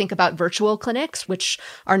state. Think about virtual clinics, which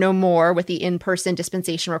are no more with the in-person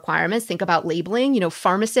dispensation requirements. Think about labeling.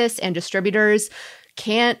 Pharmacists and distributors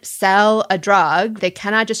can't sell a drug. They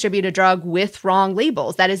cannot distribute a drug with wrong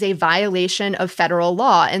labels. That is a violation of federal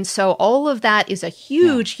law. And so all of that is a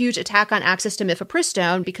huge attack on access to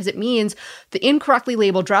mifepristone because it means the incorrectly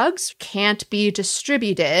labeled drugs can't be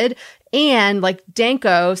distributed. And like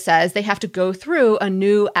Danco says, they have to go through a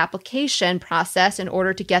new application process in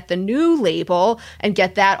order to get the new label and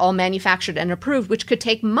get that all manufactured and approved, which could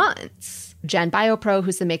take months. Gen Biopro,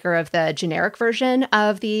 who's the maker of the generic version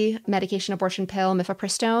of the medication abortion pill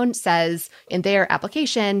mifepristone, says in their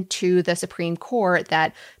application to the Supreme Court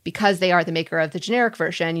that because they are the maker of the generic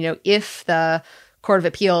version, if the Court of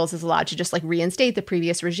Appeals is allowed to just like reinstate the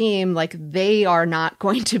previous regime, like they are not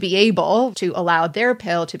going to be able to allow their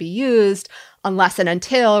pill to be used unless and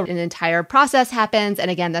until an entire process happens.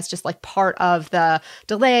 And again, that's just like part of the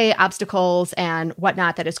delay, obstacles, and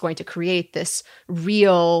whatnot that is going to create this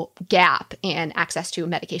real gap in access to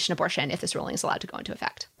medication abortion if this ruling is allowed to go into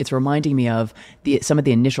effect. It's reminding me of some of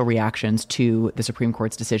the initial reactions to the Supreme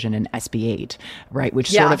Court's decision in SB 8, right?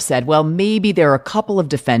 Which sort of said, well, maybe there are a couple of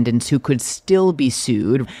defendants who could still be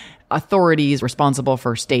sued. authorities responsible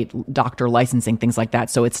for state doctor licensing, things like that.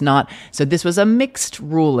 So this was a mixed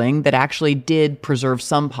ruling that actually did preserve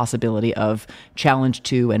some possibility of challenge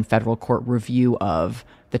to and federal court review of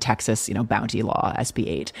the Texas, bounty law, SB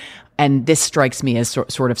 8. And this strikes me as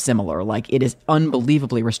sort of similar. Like, it is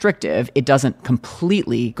unbelievably restrictive. It doesn't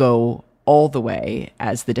completely go all the way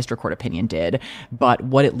as the district court opinion did, but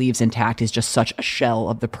what it leaves intact is just such a shell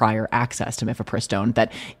of the prior access to mifepristone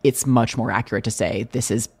that it's much more accurate to say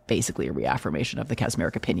this is basically a reaffirmation of the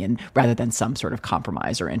Kacsmaryk opinion rather than some sort of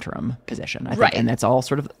compromise or interim position, I think. Right. And that's all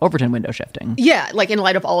sort of Overton window shifting. Yeah, like in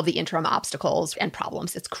light of all of the interim obstacles and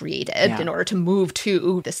problems it's created in order to move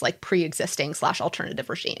to this like pre-existing / alternative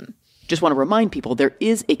regime. Just want to remind people there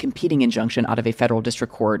is a competing injunction out of a federal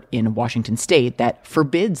district court in Washington state that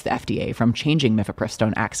forbids the FDA from changing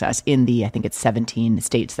mifepristone access in I think it's 17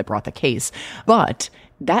 states that brought the case. But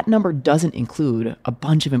that number doesn't include a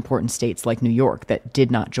bunch of important states like New York that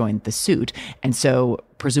did not join the suit. And so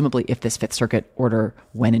presumably if this Fifth Circuit order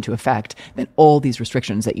went into effect, then all these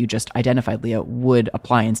restrictions that you just identified, Leah, would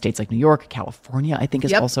apply in states like New York. California, I think,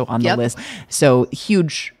 is also on the list. So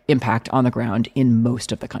huge impact on the ground in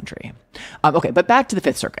most of the country. Okay, but back to the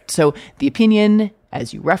Fifth Circuit. So the opinion,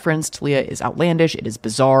 as you referenced, Leah, is outlandish. It is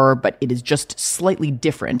bizarre, but it is just slightly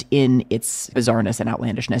different in its bizarreness and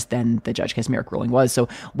outlandishness than the Judge Kacsmaryk ruling was. So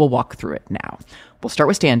we'll walk through it now. We'll start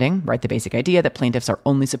with standing, right? The basic idea that plaintiffs are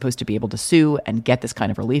only supposed to be able to sue and get this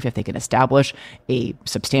kind of relief if they can establish a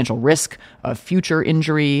substantial risk of future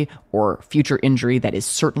injury or future injury that is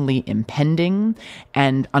certainly impending.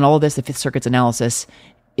 And on all of this, the Fifth Circuit's analysis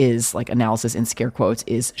is, like analysis in scare quotes,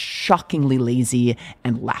 is shockingly lazy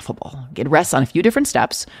and laughable. It rests on a few different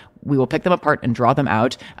steps. We will pick them apart and draw them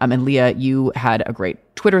out. And Leah, you had a great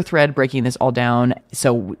Twitter thread breaking this all down.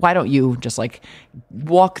 So why don't you just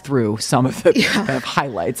walk through some of the kind of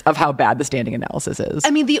highlights of how bad the standing analysis is? I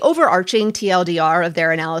mean, the overarching TLDR of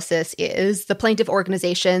their analysis is the plaintiff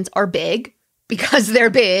organizations are big. Because they're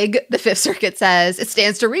big, the Fifth Circuit says it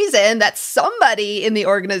stands to reason that somebody in the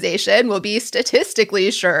organization will be statistically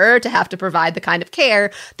sure to have to provide the kind of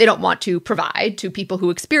care they don't want to provide to people who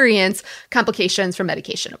experience complications from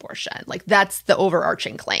medication abortion. Like, that's the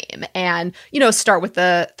overarching claim. And, start with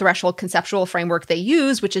the threshold conceptual framework they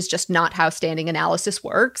use, which is just not how standing analysis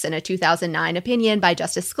works. In a 2009 opinion by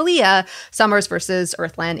Justice Scalia, Summers versus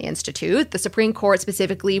Earthland Institute, the Supreme Court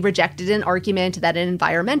specifically rejected an argument that an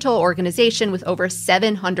environmental organization with over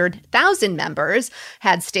 700,000 members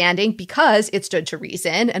had standing because it stood to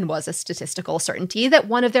reason and was a statistical certainty that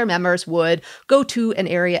one of their members would go to an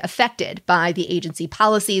area affected by the agency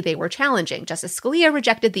policy they were challenging. Justice Scalia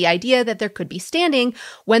rejected the idea that there could be standing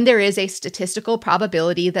when there is a statistical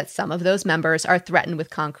probability that some of those members are threatened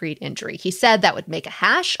with concrete injury. He said that would make a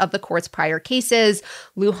hash of the court's prior cases,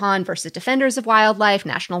 Lujan versus Defenders of Wildlife,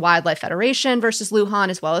 National Wildlife Federation versus Lujan,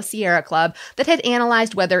 as well as Sierra Club, that had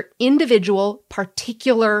analyzed whether individual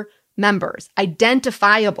particular members,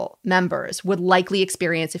 identifiable members, would likely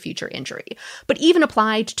experience a future injury. But even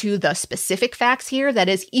applied to the specific facts here, that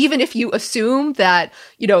is, even if you assume that,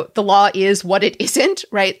 the law is what it isn't,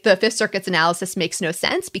 right? The Fifth Circuit's analysis makes no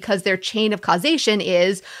sense because their chain of causation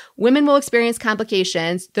is women will experience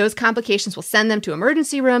complications. Those complications will send them to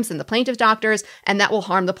emergency rooms and the plaintiff doctors, and that will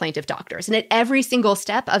harm the plaintiff doctors. And at every single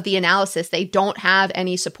step of the analysis, they don't have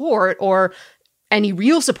any support or any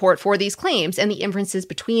real support for these claims, and the inferences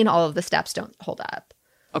between all of the steps don't hold up.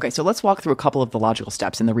 Okay, so let's walk through a couple of the logical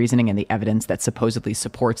steps in the reasoning and the evidence that supposedly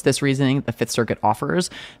supports this reasoning the Fifth Circuit offers.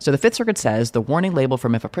 So the Fifth Circuit says the warning label for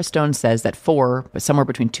mifepristone says that somewhere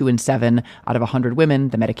between 2 and 7 out of 100 women,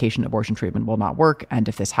 the medication abortion treatment will not work. And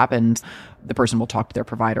if this happens, the person will talk to their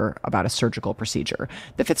provider about a surgical procedure.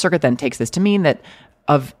 The Fifth Circuit then takes this to mean that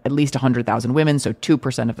of at least 100,000 women, so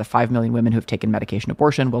 2% of the 5 million women who've taken medication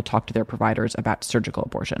abortion will talk to their providers about surgical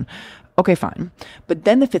abortion. Okay, fine. But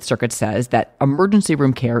then the Fifth Circuit says that emergency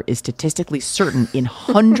room care is statistically certain in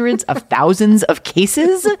hundreds of thousands of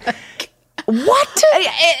cases. What?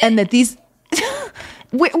 And that these...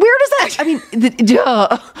 Where does that? I mean,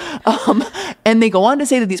 and they go on to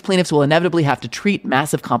say that these plaintiffs will inevitably have to treat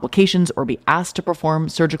massive complications or be asked to perform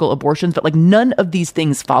surgical abortions, but none of these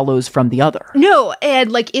things follows from the other. No,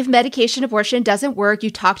 and if medication abortion doesn't work, you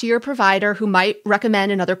talk to your provider who might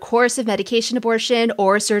recommend another course of medication abortion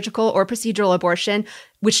or surgical or procedural abortion,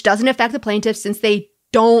 which doesn't affect the plaintiff since they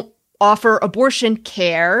don't offer abortion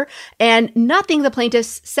care. And nothing the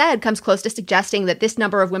plaintiffs said comes close to suggesting that this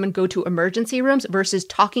number of women go to emergency rooms versus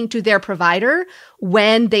talking to their provider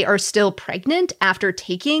when they are still pregnant after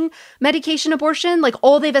taking medication abortion. Like,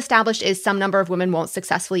 all they've established is some number of women won't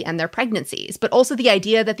successfully end their pregnancies, but also the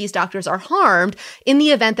idea that these doctors are harmed in the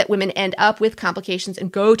event that women end up with complications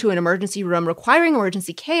and go to an emergency room requiring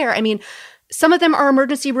emergency care. I mean, some of them are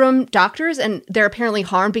emergency room doctors and they're apparently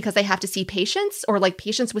harmed because they have to see patients or like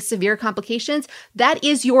patients with severe complications. That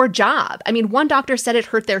is your job. I mean, one doctor said it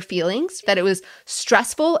hurt their feelings, that it was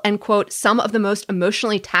stressful and, quote, some of the most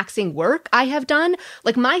emotionally taxing work I have done.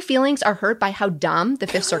 Like, my feelings are hurt by how dumb the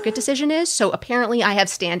Fifth Circuit decision is. So apparently I have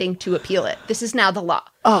standing to appeal it. This is now the law.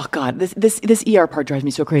 Oh, God, this ER part drives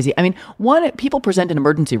me so crazy. I mean, one, people present in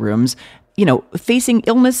emergency rooms, you know, facing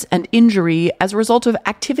illness and injury as a result of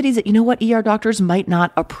activities that, you know what, ER doctors might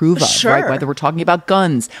not approve of, Sure. right? Whether we're talking about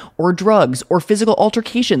guns or drugs or physical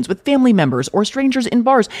altercations with family members or strangers in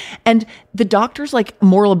bars. And the doctor's like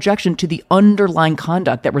moral objection to the underlying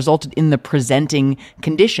conduct that resulted in the presenting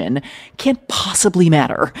condition can't possibly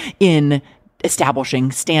matter in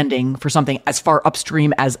establishing standing for something as far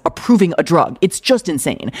upstream as approving a drug. It's just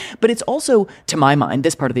insane. But it's also, to my mind,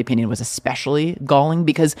 this part of the opinion was especially galling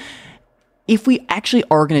because if we actually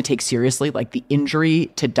are going to take seriously like the injury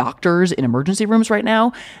to doctors in emergency rooms right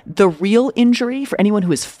now, the real injury for anyone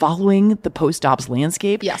who is following the post-ops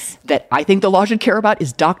landscape, yes, that I think the law should care about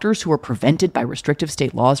is doctors who are prevented by restrictive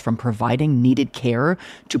state laws from providing needed care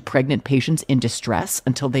to pregnant patients in distress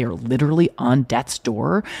until they are literally on death's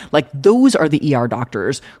door. Like, those are the ER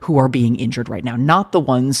doctors who are being injured right now, not the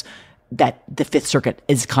ones that the Fifth Circuit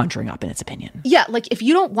is conjuring up in its opinion. Yeah, like, if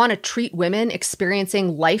you don't want to treat women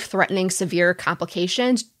experiencing life-threatening severe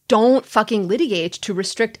complications, don't fucking litigate to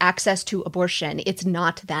restrict access to abortion. It's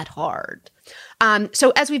not that hard.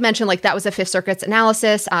 So as we mentioned, like, that was the Fifth Circuit's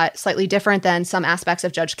analysis, slightly different than some aspects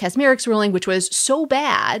of Judge Kaczmarek's ruling, which was so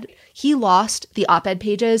bad, he lost the op-ed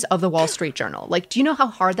pages of the Wall Street Journal. Like, do you know how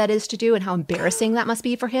hard that is to do and how embarrassing that must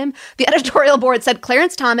be for him? The editorial board said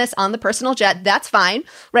Clarence Thomas on the personal jet, that's fine,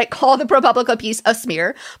 right? Call the ProPublica piece a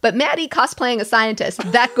smear. But Maddie cosplaying a scientist,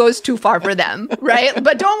 that goes too far for them, right?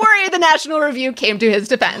 But don't worry, the National Review came to his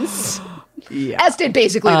defense. Yeah. As did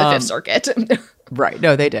basically the Fifth Circuit. Right.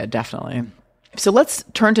 No, they did, definitely. So let's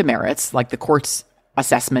turn to merits, like the court's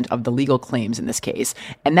assessment of the legal claims in this case.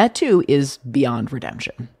 And that, too, is beyond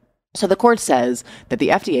redemption. So the court says that the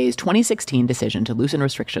FDA's 2016 decision to loosen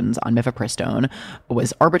restrictions on mifepristone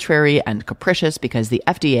was arbitrary and capricious because the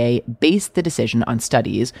FDA based the decision on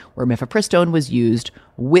studies where mifepristone was used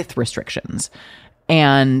with restrictions.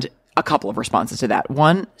 And a couple of responses to that.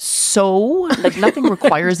 One, nothing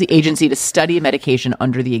requires the agency to study a medication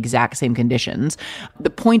under the exact same conditions. The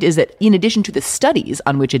point is that in addition to the studies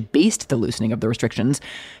on which it based the loosening of the restrictions,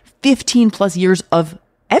 15 plus years of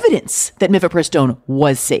evidence that mifepristone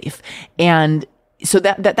was safe. And so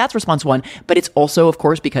that's response one. But it's also, of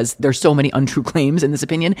course, because there's so many untrue claims in this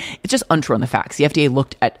opinion, it's just untrue on the facts. The FDA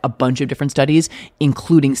looked at a bunch of different studies,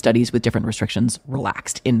 including studies with different restrictions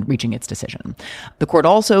relaxed in reaching its decision. The court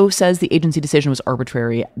also says the agency decision was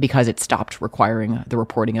arbitrary because it stopped requiring the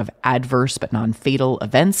reporting of adverse but non-fatal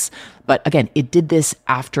events. But again, it did this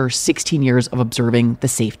after 16 years of observing the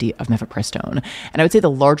safety of mifepristone. And I would say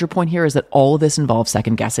the larger point here is that all of this involves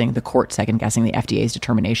second-guessing, the court second-guessing the FDA's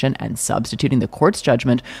determination and substituting the court's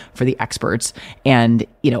judgment for the experts. And,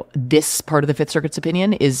 you know, this part of the Fifth Circuit's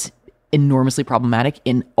opinion is enormously problematic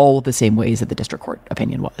in all the same ways that the district court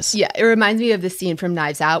opinion was. Yeah, it reminds me of the scene from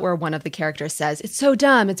Knives Out where one of the characters says, "It's so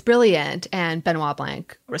dumb, it's brilliant." And Benoit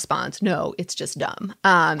Blanc responds, "No, it's just dumb."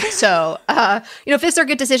 Fifth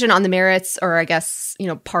Circuit decision on the merits, or I guess,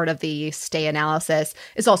 part of the stay analysis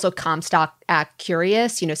is also Comstock Act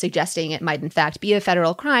curious, suggesting it might in fact be a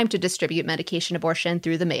federal crime to distribute medication abortion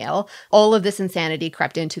through the mail. All of this insanity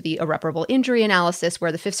crept into the irreparable injury analysis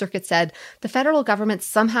where the Fifth Circuit said the federal government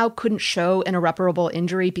somehow couldn't show an irreparable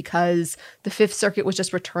injury because the Fifth Circuit was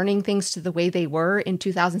just returning things to the way they were in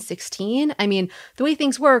 2016. I mean, the way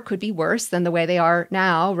things were could be worse than the way they are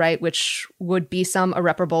now, right? Which would be some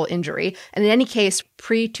irreparable injury. And in any case,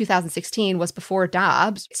 pre-2016 was before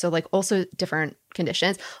Dobbs. So also different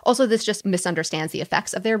conditions. Also, this just misunderstands the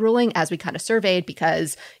effects of their ruling as we kind of surveyed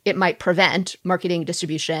because it might prevent marketing,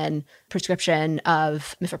 distribution, prescription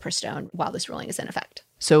of mifepristone while this ruling is in effect.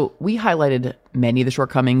 So we highlighted many of the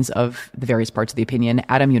shortcomings of the various parts of the opinion.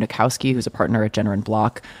 Adam Unikowski, who's a partner at Jenner &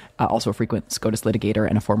 Block, also a frequent SCOTUS litigator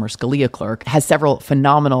and a former Scalia clerk, has several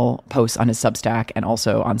phenomenal posts on his Substack and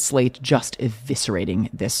also on Slate just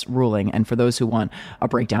eviscerating this ruling. And for those who want a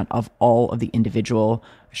breakdown of all of the individual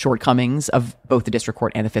shortcomings of both the district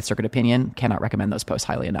court and the Fifth Circuit opinion, cannot recommend those posts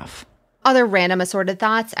highly enough. Other random assorted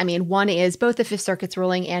thoughts. I mean, one is both the Fifth Circuit's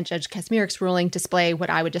ruling and Judge Kaczmarek's ruling display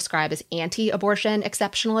what I would describe as anti-abortion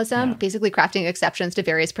exceptionalism, basically crafting exceptions to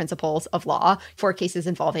various principles of law for cases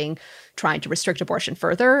involving trying to restrict abortion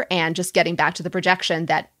further. And just getting back to the projection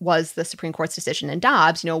that was the Supreme Court's decision in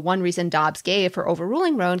Dobbs, one reason Dobbs gave for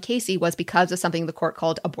overruling Roe and Casey was because of something the court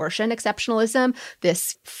called abortion exceptionalism,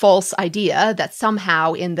 this false idea that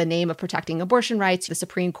somehow in the name of protecting abortion rights, the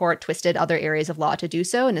Supreme Court twisted other areas of law to do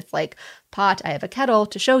so. And it's like, pot, I have a kettle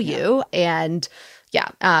to show you. And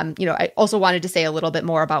I also wanted to say a little bit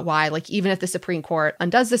more about why, even if the Supreme Court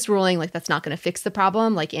undoes this ruling, that's not going to fix the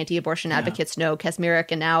problem. Anti-abortion advocates know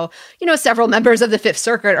Kaczmarek and now, several members of the Fifth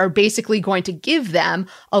Circuit are basically going to give them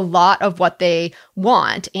a lot of what they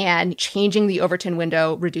want. And changing the Overton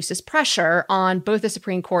window reduces pressure on both the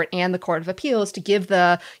Supreme Court and the Court of Appeals to give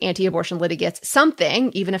the anti-abortion litigants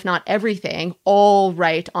something, even if not everything, all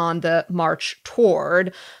right on the march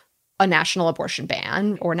toward a national abortion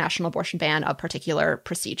ban or national abortion ban of particular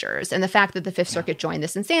procedures. And the fact that the Fifth Circuit joined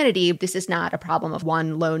this insanity, this is not a problem of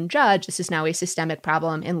one lone judge. This is now a systemic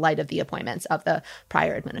problem in light of the appointments of the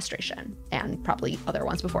prior administration and probably other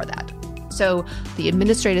ones before that. So the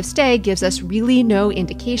administrative stay gives us really no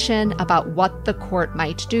indication about what the court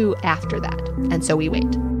might do after that. And so we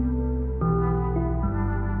wait.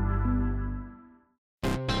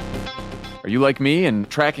 Are you like me and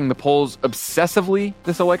tracking the polls obsessively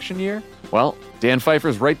this election year? Well, Dan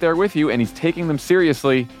Pfeiffer's right there with you, and he's taking them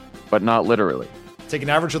seriously, but not literally. Take an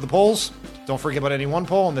average of the polls. Don't forget about any one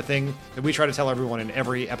poll. And the thing that we try to tell everyone in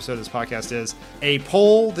every episode of this podcast is a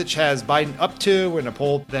poll that has Biden up to and a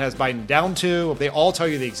poll that has Biden down to. They all tell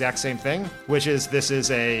you the exact same thing, which is this is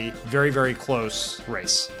a very, very close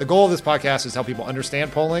race. The goal of this podcast is to help people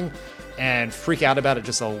understand polling and freak out about it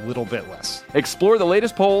just a little bit less. Explore the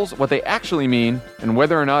latest polls, what they actually mean, and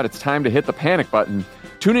whether or not it's time to hit the panic button.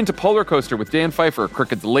 Tune into Polar Coaster with Dan Pfeiffer,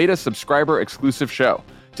 Crooked's latest subscriber-exclusive show.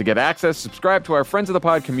 To get access, subscribe to our Friends of the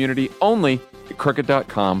Pod community only at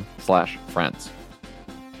crooked.com/friends.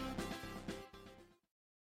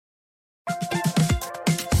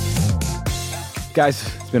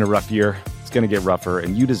 Guys, it's been a rough year. Going to get rougher,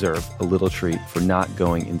 and you deserve a little treat for not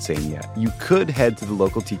going insane yet. You could head to the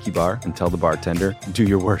local tiki bar and tell the bartender, do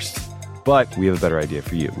your worst. But we have a better idea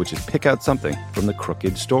for you, which is pick out something from the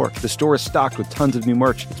Crooked store. The store is stocked with tons of new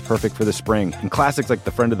merch. It's perfect for the spring. And classics like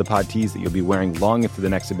the Friend of the Pod tees that you'll be wearing long into the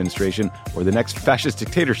next administration or the next fascist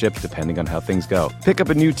dictatorship, depending on how things go. Pick up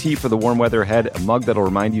a new tee for the warm weather ahead, a mug that'll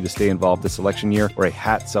remind you to stay involved this election year, or a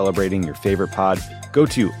hat celebrating your favorite pod. Go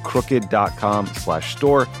to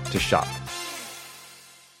crooked.com/store to shop.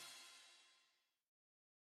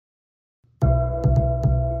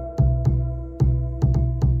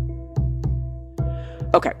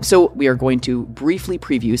 Okay, so we are going to briefly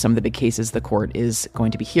preview some of the big cases the court is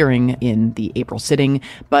going to be hearing in the April sitting,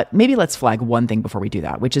 but maybe let's flag one thing before we do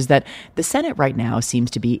that, which is that the Senate right now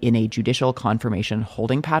seems to be in a judicial confirmation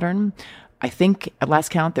holding pattern. I think at last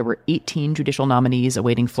count, there were 18 judicial nominees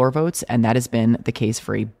awaiting floor votes, and that has been the case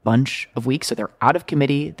for a bunch of weeks. So they're out of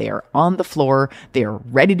committee, they are on the floor, they are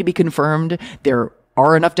ready to be confirmed, there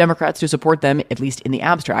are enough Democrats to support them, at least in the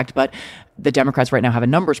abstract. But the Democrats right now have a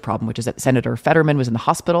numbers problem, which is that Senator Fetterman was in the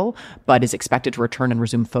hospital, but is expected to return and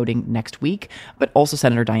resume voting next week. But also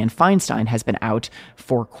Senator Dianne Feinstein has been out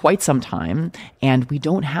for quite some time, and we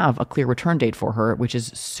don't have a clear return date for her, which is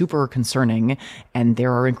super concerning. And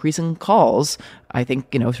there are increasing calls. I think,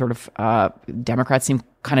 Democrats seem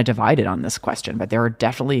kind of divided on this question, but there are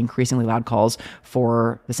definitely increasingly loud calls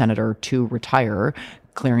for the senator to retire,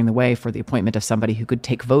 clearing the way for the appointment of somebody who could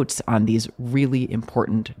take votes on these really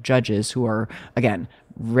important judges who are, again,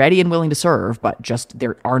 ready and willing to serve, but just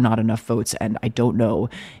there are not enough votes. And I don't know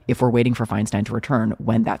if we're waiting for Feinstein to return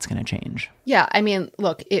when that's going to change. Yeah, I mean,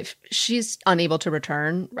 look, if she's unable to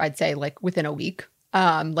return, I'd say within a week.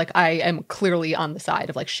 I am clearly on the side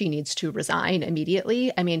of she needs to resign immediately.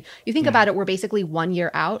 I mean, you think about it, we're basically 1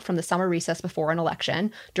 year out from the summer recess before an election,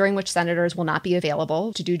 during which senators will not be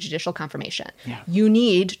available to do judicial confirmation. Yeah. You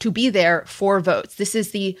need to be there for votes. This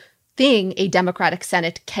is the thing a Democratic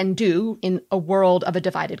Senate can do in a world of a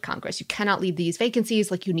divided Congress. You cannot leave these vacancies.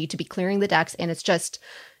 You need to be clearing the decks, and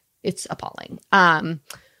it's appalling.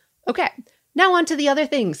 Okay. Now on to the other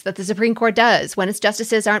things that the Supreme Court does when its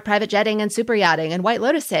justices aren't private jetting and super yachting and white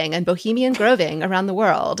lotusing and bohemian groving around the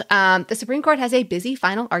world. The Supreme Court has a busy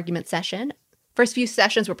final argument session First few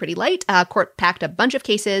sessions were pretty light. Court packed a bunch of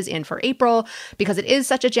cases in for April. Because it is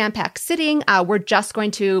such a jam-packed sitting, we're just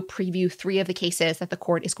going to preview 3 of the cases that the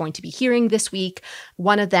court is going to be hearing this week.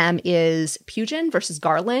 One of them is Pugin versus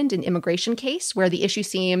Garland, an immigration case where the issue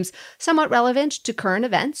seems somewhat relevant to current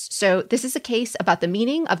events. So this is a case about the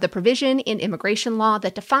meaning of the provision in immigration law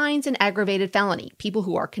that defines an aggravated felony. People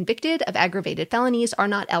who are convicted of aggravated felonies are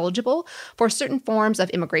not eligible for certain forms of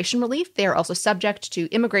immigration relief. They are also subject to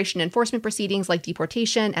immigration enforcement proceedings like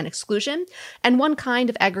deportation and exclusion. And one kind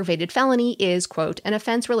of aggravated felony is, quote, an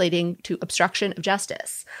offense relating to obstruction of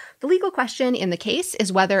justice. The legal question in the case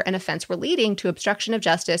is whether an offense relating to obstruction of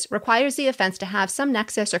justice requires the offense to have some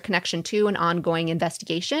nexus or connection to an ongoing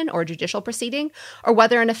investigation or judicial proceeding, or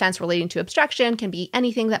whether an offense relating to obstruction can be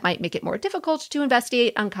anything that might make it more difficult to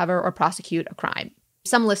investigate, uncover, or prosecute a crime.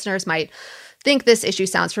 Some listeners might think this issue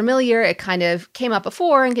sounds familiar. It kind of came up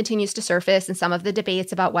before and continues to surface in some of the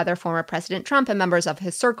debates about whether former President Trump and members of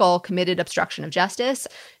his circle committed obstruction of justice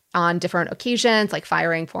on different occasions, like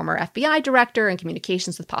firing former FBI director and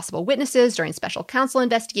communications with possible witnesses during special counsel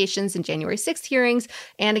investigations and January 6th hearings,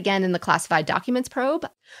 and again in the classified documents probe.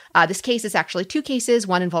 This case is actually 2 cases,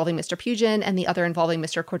 one involving Mr. Pugin and the other involving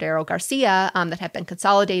Mr. Cordero Garcia, that have been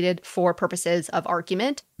consolidated for purposes of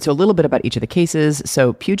argument. So a little bit about each of the cases.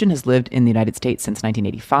 So Pugin has lived in the United States since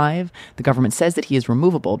 1985. The government says that he is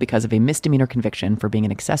removable because of a misdemeanor conviction for being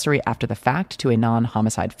an accessory after the fact to a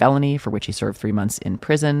non-homicide felony for which he served 3 months in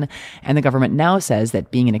prison. And the government now says that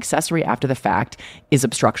being an accessory after the fact is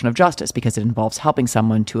obstruction of justice because it involves helping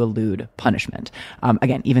someone to elude punishment.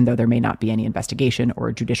 Again, even though there may not be any investigation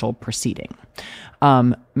or judicial proceeding.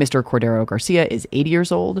 Mr. Cordero Garcia is 80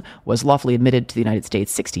 years old, was lawfully admitted to the United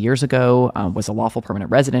States 60 years ago, was a lawful permanent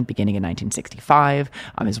resident beginning in 1965.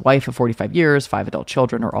 His wife of 45 years, 5 adult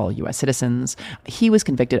children are all U.S. citizens. He was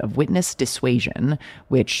convicted of witness dissuasion,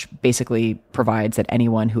 which basically provides that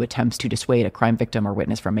anyone who attempts to dissuade a crime victim or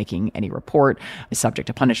witness from making any report is subject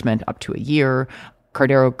to punishment up to a year.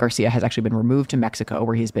 Cordero Garcia has actually been removed to Mexico,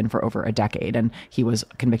 where he's been for over a decade, and he was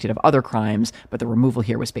convicted of other crimes, but the removal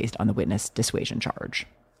here was based on the witness dissuasion charge.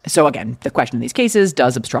 So again, the question in these cases,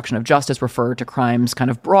 does obstruction of justice refer to crimes kind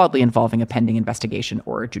of broadly involving a pending investigation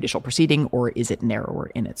or judicial proceeding, or is it narrower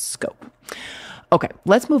in its scope? Okay,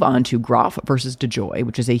 let's move on to Groff versus DeJoy,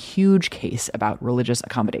 which is a huge case about religious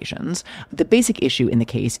accommodations. The basic issue in the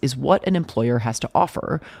case is what an employer has to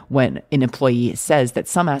offer when an employee says that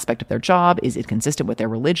some aspect of their job is inconsistent with their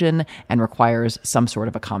religion and requires some sort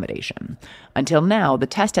of accommodation. Until now, the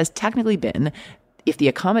test has technically been if the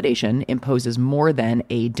accommodation imposes more than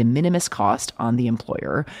a de minimis cost on the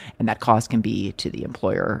employer, and that cost can be to the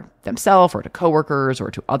employer themselves or to coworkers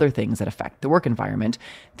or to other things that affect the work environment,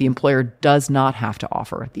 the employer does not have to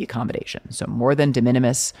offer the accommodation. So more than de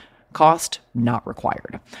minimis cost, not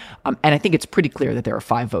required. And I think it's pretty clear that there are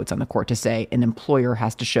 5 votes on the court to say an employer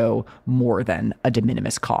has to show more than a de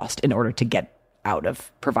minimis cost in order to get out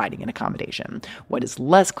of providing an accommodation. What is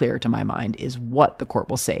less clear to my mind is what the court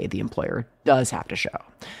will say the employer does have to show.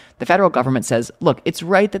 The federal government says, look, it's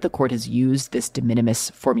right that the court has used this de minimis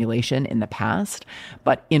formulation in the past,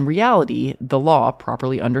 but in reality, the law,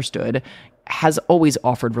 properly understood, has always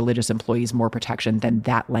offered religious employees more protection than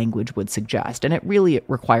that language would suggest. And it really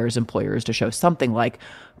requires employers to show something like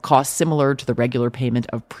costs similar to the regular payment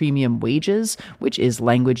of premium wages, which is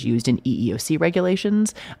language used in EEOC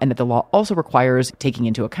regulations, and that the law also requires taking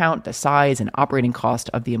into account the size and operating cost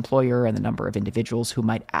of the employer and the number of individuals who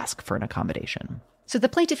might ask for an accommodation. So the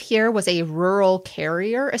plaintiff here was a rural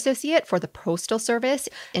carrier associate for the Postal Service.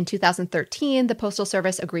 In 2013, the Postal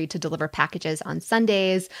Service agreed to deliver packages on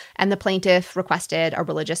Sundays, and the plaintiff requested a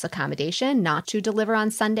religious accommodation not to deliver on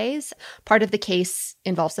Sundays. Part of the case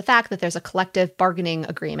involves the fact that there's a collective bargaining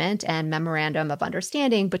agreement and memorandum of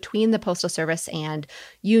understanding between the Postal Service and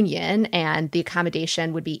union, and the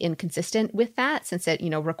accommodation would be inconsistent with that since it,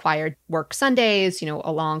 required work Sundays,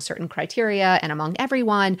 along certain criteria and among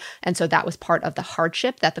everyone. And so that was part of the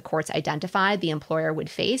hardship that the courts identified the employer would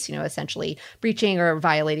face, essentially breaching or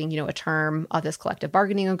violating, a term of this collective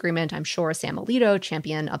bargaining agreement. I'm sure Sam Alito,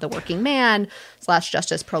 champion of the working man /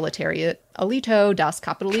 Justice Proletariat Alito, Das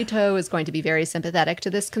Capitalito, is going to be very sympathetic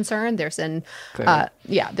to this concern. There's an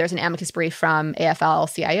amicus brief from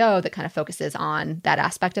AFL-CIO that kind of focuses on that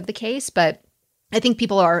aspect of the case, but I think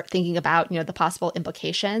people are thinking about, the possible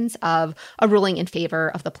implications of a ruling in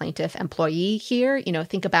favor of the plaintiff employee here.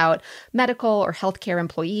 Think about medical or healthcare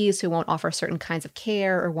employees who won't offer certain kinds of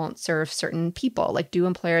care or won't serve certain people. Like, do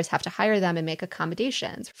employers have to hire them and make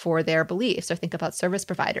accommodations for their beliefs? Or think about service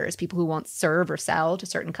providers, people who won't serve or sell to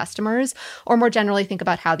certain customers. Or more generally, think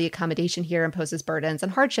about how the accommodation here imposes burdens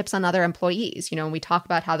and hardships on other employees. When we talk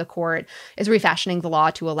about how the court is refashioning the law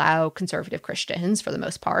to allow conservative Christians, for the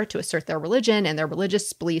most part, to assert their religion and their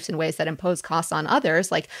religious beliefs in ways that impose costs on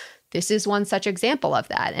others, like this is one such example of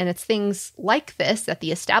that. And it's things like this that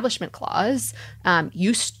the Establishment Clause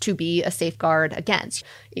used to be a safeguard against.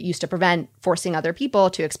 It used to prevent forcing other people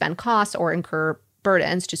to expend costs or incur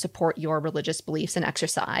burdens to support your religious beliefs and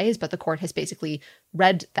exercise, but the court has basically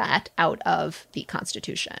read that out of the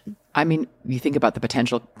Constitution. I mean, you think about the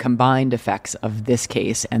potential combined effects of this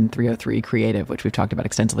case and 303 Creative, which we've talked about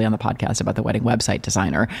extensively on the podcast about the wedding website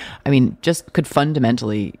designer. I mean, just could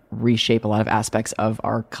fundamentally reshape a lot of aspects of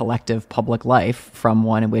our collective public life, from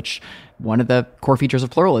one in which one of the core features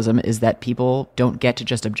of pluralism is that people don't get to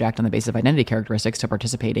just object on the basis of identity characteristics to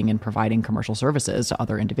participating in providing commercial services to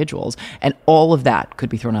other individuals. And all of that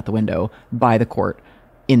could be thrown out the window by the court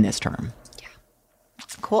in this term. Yeah.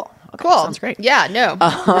 Cool. Okay, cool. Sounds great. Yeah, no,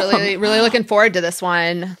 really looking forward to this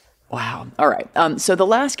one. Wow. All right. So the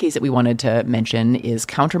last case that we wanted to mention is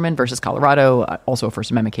Counterman versus Colorado, also a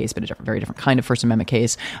First Amendment case, but a very different kind of First Amendment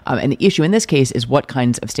case. And the issue in this case is what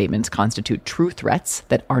kinds of statements constitute true threats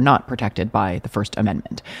that are not protected by the First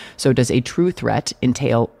Amendment. So does a true threat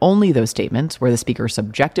entail only those statements where the speaker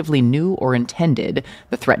subjectively knew or intended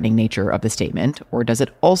the threatening nature of the statement, or does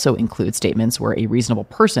it also include statements where a reasonable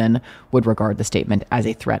person would regard the statement as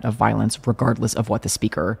a threat of violence regardless of what the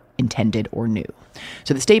speaker intended or knew?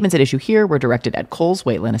 So the statements at issue here were directed at Coles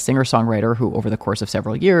Waitlin, a singer-songwriter who, over the course of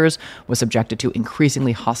several years, was subjected to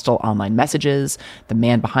increasingly hostile online messages. The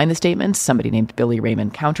man behind the statements, somebody named Billy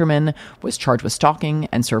Raymond Counterman, was charged with stalking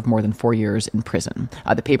and served more than 4 years in prison.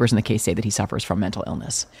 The papers in the case say that he suffers from mental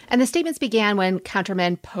illness. And the statements began when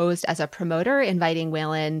Counterman posed as a promoter, inviting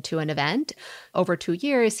Waitlin to an event. Over 2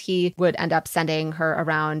 years, he would end up sending her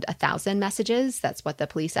around 1,000 messages. That's what the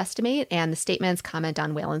police estimate. And the statements comment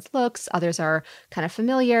on Wailin's looks. Others are kind of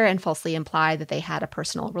familiar and falsely imply that they had a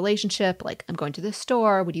personal relationship, like, I'm going to the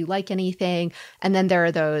store, would you like anything? And then there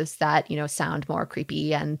are those that, sound more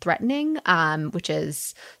creepy and threatening, which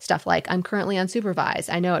is stuff like, I'm currently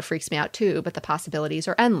unsupervised. I know it freaks me out too, but the possibilities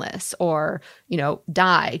are endless. Or,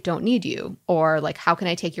 die, don't need you. Or like, how can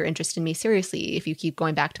I take your interest in me seriously if you keep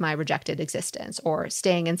going back to my rejected existence? Or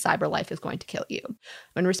staying in cyber life is going to kill you.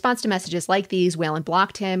 In response to messages like these, Wailin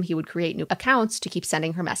blocked him. He would create new accounts to keep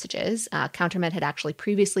sending her messages. Counterman had actually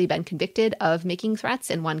previously been convicted of making threats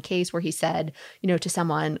in one case where he said, to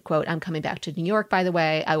someone, quote, I'm coming back to New York, by the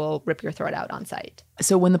way, I will rip your throat out on sight.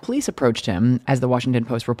 So when the police approached him, as the Washington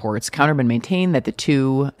Post reports, Counterman maintained that the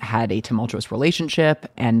two had a tumultuous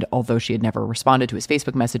relationship, and although she had never responded to his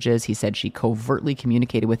Facebook messages, he said she covertly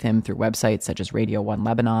communicated with him through websites such as Radio 1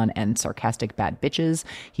 Lebanon and Sarcastic Bad Bitches.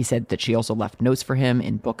 He said that she also left notes for him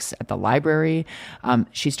in books at the library.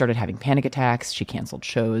 She started having panic attacks. She canceled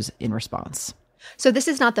shows in response. So this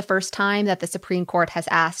is not the first time that the Supreme Court has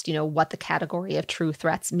asked, what the category of true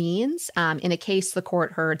threats means. In a case the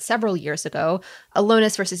court heard several years ago,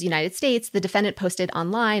 Alonis versus United States, the defendant posted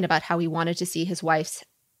online about how he wanted to see his wife's,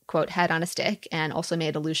 quote, head on a stick, and also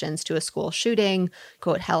made allusions to a school shooting,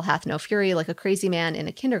 quote, hell hath no fury, like a crazy man in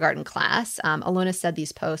a kindergarten class. Alonis said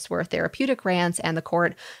these posts were therapeutic rants, and the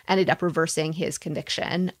court ended up reversing his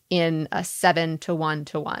conviction in a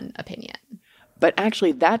 7-1 opinion. But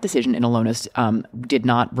actually, that decision in Alonis did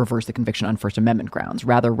not reverse the conviction on First Amendment grounds,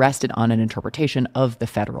 rather rested on an interpretation of the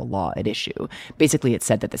federal law at issue. Basically, it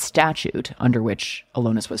said that the statute under which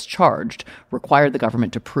Alonis was charged required the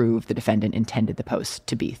government to prove the defendant intended the posts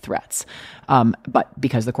to be threats. But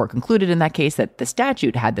because the court concluded in that case that the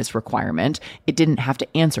statute had this requirement, it didn't have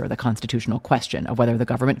to answer the constitutional question of whether the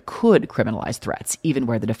government could criminalize threats, even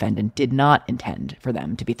where the defendant did not intend for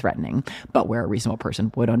them to be threatening, but where a reasonable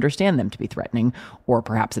person would understand them to be threatening, or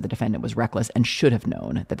perhaps that the defendant was reckless and should have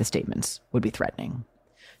known that the statements would be threatening.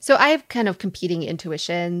 So I have kind of competing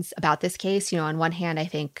intuitions about this case. On one hand, I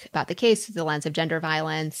think about the case through the lens of gender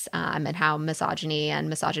violence and how misogyny and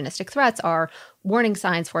misogynistic threats are warning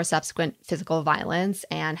signs for subsequent physical violence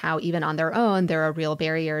and how even on their own, they're a real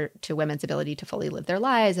barrier to women's ability to fully live their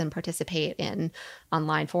lives and participate in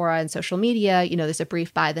online fora and social media. There's a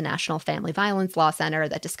brief by the National Family Violence Law Center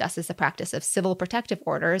that discusses the practice of civil protective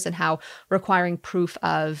orders and how requiring proof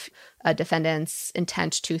of a defendant's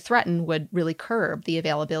intent to threaten would really curb the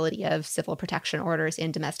availability of civil protection orders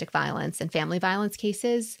in domestic violence and family violence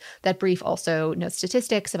cases. That brief also notes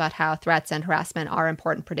statistics about how threats and harassment are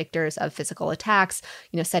important predictors of physical attacks,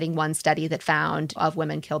 citing one study that found of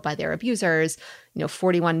women killed by their abusers,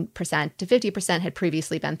 41% to 50% had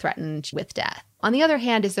previously been threatened with death. On the other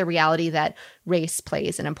hand is the reality that race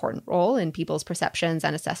plays an important role in people's perceptions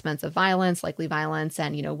and assessments of violence, likely violence,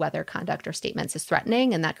 and, whether conduct or statements is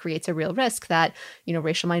threatening. And that creates a real risk that,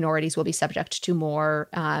 racial minorities will be subject to more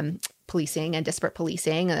policing and disparate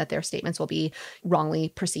policing, and that their statements will be wrongly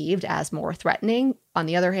perceived as more threatening. On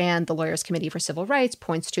the other hand, the Lawyers Committee for Civil Rights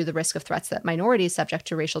points to the risk of threats that minorities subject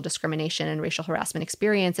to racial discrimination and racial harassment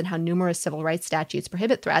experience, and how numerous civil rights statutes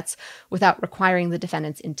prohibit threats without requiring the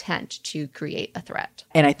defendant's intent to create a threat.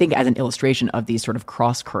 And I think as an illustration of these sort of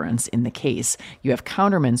cross currents in the case, you have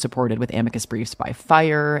countermen supported with amicus briefs by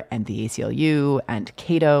FIRE and the ACLU and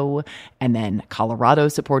Cato, and then Colorado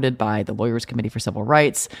supported by the Lawyers Committee for Civil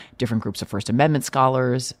Rights, different groups of First Amendment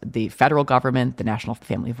scholars, the federal government, the National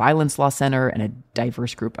Family Violence Law Center, and a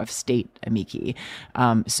diverse group of state amici.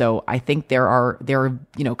 So I think there are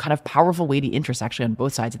kind of powerful weighty interests actually on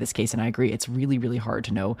both sides of this case, and I agree it's really, really hard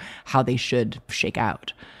to know how they should shake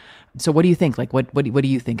out. So what do you think? Like, what do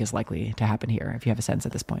you think is likely to happen here, if you have a sense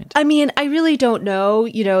at this point? I mean, I really don't know.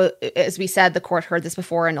 As we said, the court heard this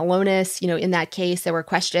before in Alonis. In that case, there were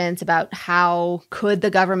questions about how could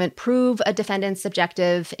the government prove a defendant's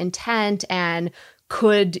subjective intent, and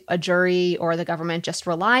could a jury or the government just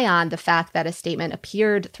rely on the fact that a statement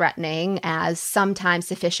appeared threatening as sometimes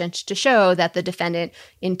sufficient to show that the defendant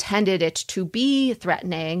intended it to be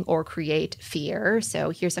threatening or create fear? So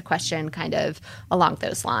here's a question kind of along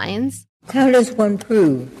those lines. How does one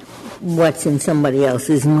prove what's in somebody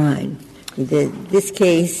else's mind? This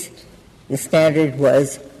case, the standard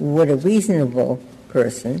was, would a reasonable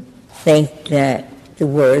person think that the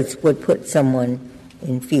words would put someone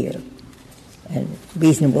in fear? And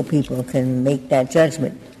reasonable people can make that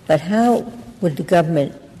judgment. But how would the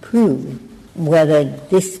government prove whether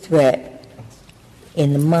this threat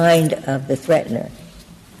in the mind of the threatener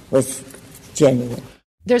was genuine?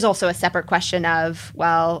 There's also a separate question of,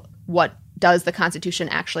 well, what does the Constitution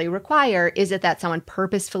actually require? Is it that someone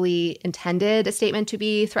purposefully intended a statement to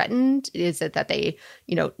be threatened? Is it that they,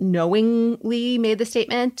 knowingly made the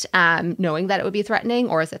statement, knowing that it would be threatening?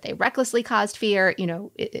 Or is it they recklessly caused fear?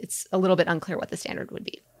 It's a little bit unclear what the standard would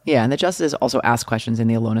be. Yeah, and the justices also asked questions in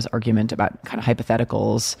the Alonis argument about kind of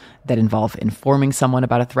hypotheticals that involve informing someone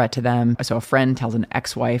about a threat to them. So a friend tells an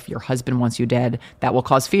ex-wife, your husband wants you dead. That will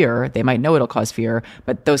cause fear. They might know it'll cause fear,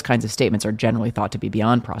 but those kinds of statements are generally thought to be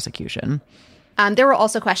beyond prosecution. There were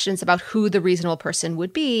also questions about who the reasonable person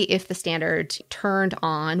would be if the standard turned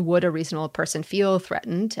on. Would a reasonable person feel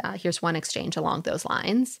threatened? Here's one exchange along those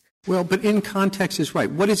lines. Well, but in context is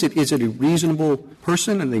right. What is it? Is it a reasonable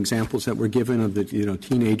person? And the examples that were given of the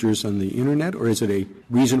teenagers on the internet, or is it a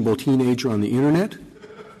reasonable teenager on the internet?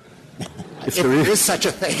 If there is such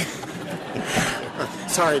a thing.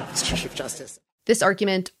 Sorry, Mr. Chief Justice. This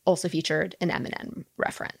argument also featured an Eminem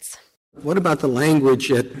reference. What about the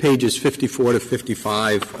language at pages 54 to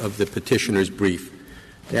 55 of the petitioner's brief?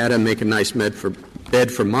 Dada, make a nice bed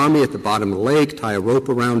for mommy at the bottom of the lake, tie a rope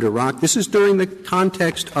around her rock. This is during the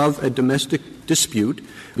context of a domestic dispute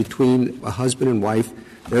between a husband and wife.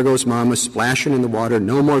 There goes mama splashing in the water,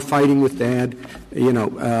 no more fighting with dad,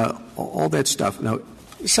 all that stuff. Now,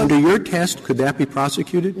 under your test, could that be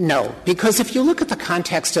prosecuted? No, because if you look at the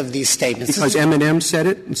context of these statements... Because Eminem said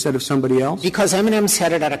it instead of somebody else? Because Eminem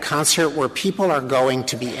said it at a concert where people are going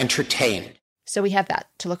to be entertained. So we have that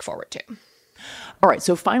to look forward to. All right,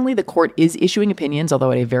 so finally, the court is issuing opinions,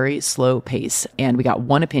 although at a very slow pace. And we got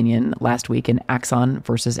one opinion last week in Axon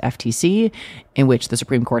versus FTC, in which the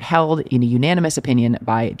Supreme Court held in a unanimous opinion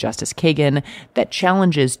by Justice Kagan that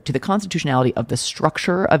challenges to the constitutionality of the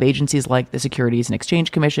structure of agencies like the Securities and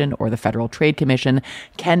Exchange Commission or the Federal Trade Commission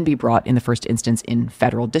can be brought in the first instance in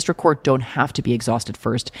federal district court, don't have to be exhausted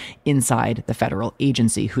first inside the federal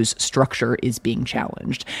agency whose structure is being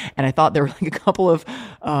challenged. And I thought there were like a couple of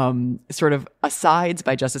sort of asides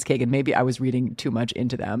by Justice Kagan. Maybe I was reading too much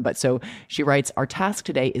into them. But so she writes, our task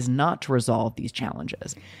today is not to resolve these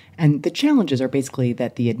challenges. And the challenges are basically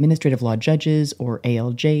that the administrative law judges or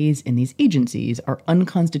ALJs in these agencies are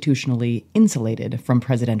unconstitutionally insulated from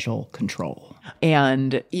presidential control.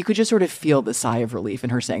 And you could just sort of feel the sigh of relief in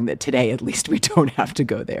her saying that today, at least, we don't have to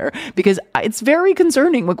go there, because it's very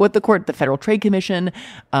concerning. Like what the Federal Trade Commission,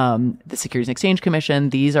 the Securities and Exchange Commission,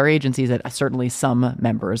 these are agencies that certainly some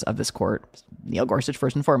members of this court, Neil Gorsuch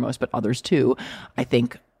first and foremost, but others too, I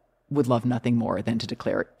think would love nothing more than to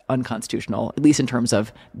declare unconstitutional, at least in terms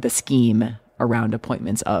of the scheme around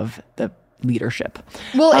appointments of the leadership.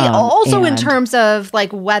 Well, also in terms of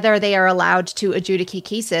like whether they are allowed to adjudicate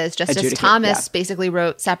cases, Justice Thomas basically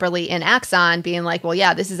wrote separately in Axon being like, well,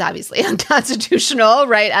 yeah, this is obviously unconstitutional,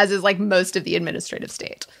 right? As is like most of the administrative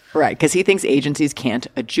state. Right, because he thinks agencies can't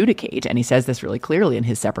adjudicate, and he says this really clearly in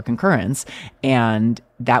his separate concurrence, and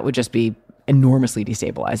that would just be enormously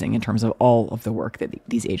destabilizing in terms of all of the work that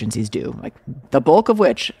these agencies do, like the bulk of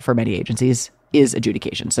which for many agencies is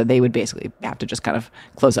adjudication. So they would basically have to just kind of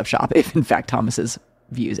close up shop if in fact Thomas's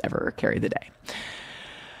views ever carry the day.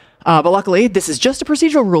 But luckily, this is just a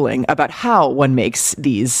procedural ruling about how one makes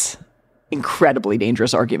these incredibly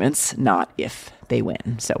dangerous arguments, not if they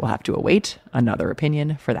win. So we'll have to await another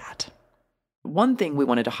opinion for that. One thing we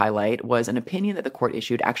wanted to highlight was an opinion that the court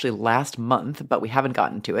issued actually last month, but we haven't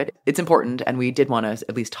gotten to it. It's important, and we did want to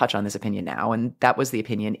at least touch on this opinion now, and that was the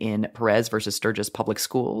opinion in Perez versus Sturgis Public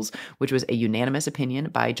Schools, which was a unanimous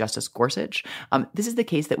opinion by Justice Gorsuch. This is the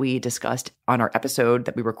case that we discussed on our episode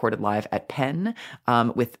that we recorded live at Penn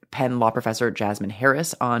with Penn law professor Jasmine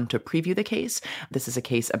Harris on to preview the case. This is a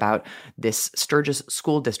case about this Sturgis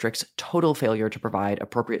school district's total failure to provide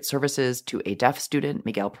appropriate services to a deaf student,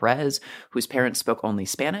 Miguel Perez, whose parents spoke only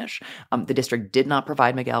Spanish. The district did not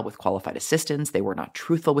provide Miguel with qualified assistance. They were not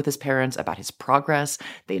truthful with his parents about his progress.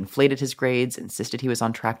 They inflated his grades, insisted he was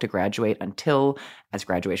on track to graduate until, as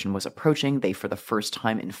graduation was approaching, they for the first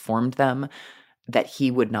time informed them that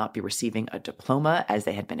he would not be receiving a diploma as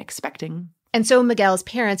they had been expecting. And so Miguel's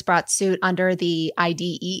parents brought suit under the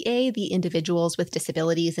IDEA, the Individuals with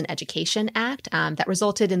Disabilities in Education Act, that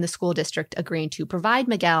resulted in the school district agreeing to provide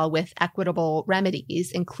Miguel with equitable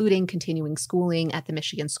remedies, including continuing schooling at the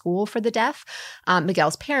Michigan School for the Deaf.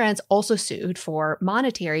 Miguel's parents also sued for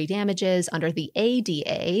monetary damages under the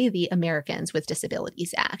ADA, the Americans with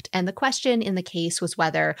Disabilities Act. And the question in the case was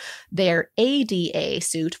whether their ADA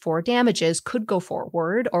suit for damages could go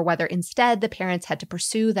forward, or whether instead the parents had to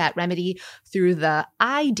pursue that remedy through the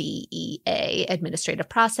IDEA administrative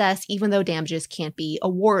process, even though damages can't be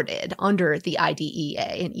awarded under the IDEA,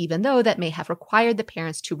 and even though that may have required the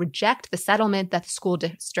parents to reject the settlement that the school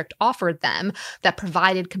district offered them that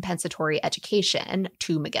provided compensatory education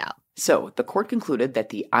to Miguel. So the court concluded that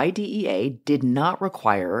the IDEA did not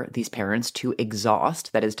require these parents to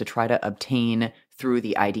exhaust, that is, to try to obtain through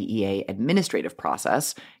the IDEA administrative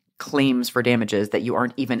process, claims for damages that you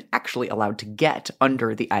aren't even actually allowed to get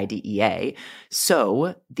under the IDEA.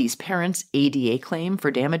 So these parents' ADA claim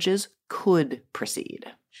for damages could proceed.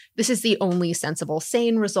 This is the only sensible,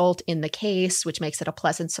 sane result in the case, which makes it a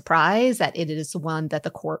pleasant surprise that it is the one that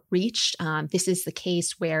the court reached. This is the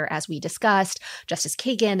case where, as we discussed, Justice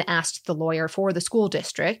Kagan asked the lawyer for the school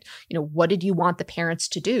district, what did you want the parents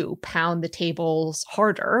to do? Pound the tables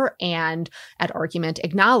harder, and at argument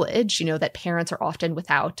acknowledge, that parents are often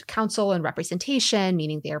without counsel and representation,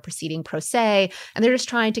 meaning they are proceeding pro se, and they're just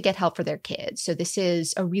trying to get help for their kids. So this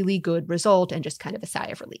is a really good result and just kind of a sigh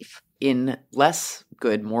of relief. In less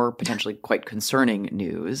good, more potentially quite concerning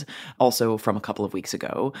news, also from a couple of weeks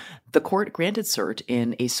ago, the court granted cert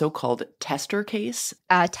in a so-called tester case.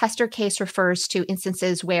 A tester case refers to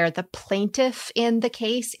instances where the plaintiff in the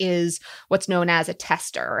case is what's known as a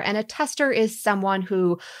tester. And a tester is someone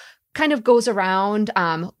who kind of goes around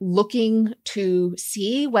looking to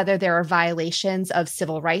see whether there are violations of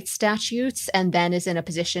civil rights statutes, and then is in a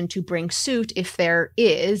position to bring suit if there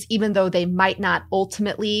is, even though they might not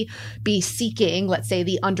ultimately be seeking, let's say,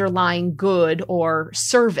 the underlying good or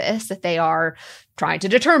service that they are trying to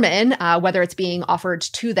determine whether it's being offered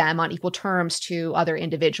to them on equal terms to other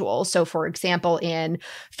individuals. So, for example, in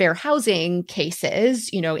fair housing cases,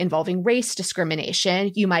 involving race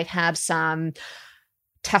discrimination, you might have some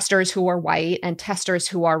testers who are white and testers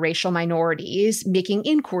who are racial minorities making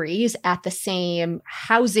inquiries at the same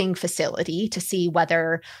housing facility to see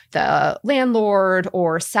whether the landlord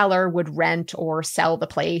or seller would rent or sell the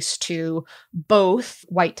place to both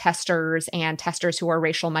white testers and testers who are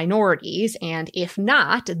racial minorities. And if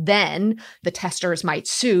not, then the testers might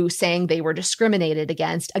sue, saying they were discriminated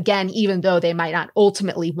against, again, even though they might not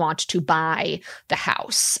ultimately want to buy the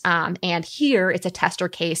house. And here it's a tester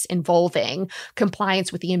case involving compliance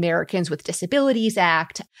statutes with the Americans with Disabilities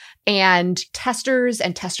Act. And testers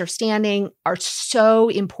and tester standing are so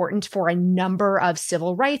important for a number of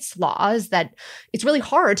civil rights laws that it's really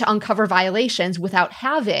hard to uncover violations without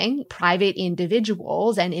having private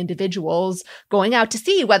individuals and individuals going out to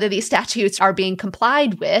see whether these statutes are being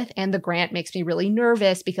complied with. And the grant makes me really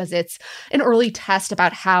nervous because it's an early test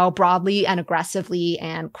about how broadly and aggressively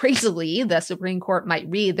and crazily the Supreme Court might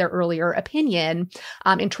read their earlier opinion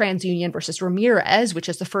in TransUnion versus Ramirez, which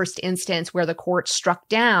is the first instance where the court struck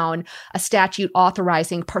down a statute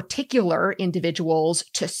authorizing particular individuals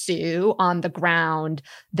to sue on the ground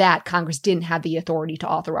that Congress didn't have the authority to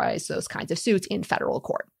authorize those kinds of suits in federal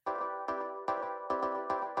court.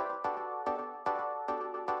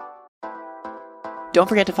 Don't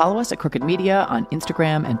forget to follow us at Crooked Media on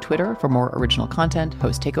Instagram and Twitter for more original content,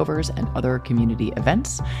 host takeovers, and other community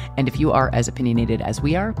events. And if you are as opinionated as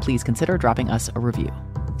we are, please consider dropping us a review.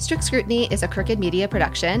 Strict Scrutiny is a Crooked Media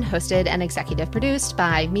production, hosted and executive produced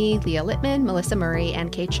by me, Leah Littman, Melissa Murray,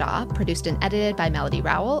 and Kate Shaw. Produced and edited by Melody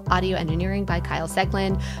Rowell. Audio engineering by Kyle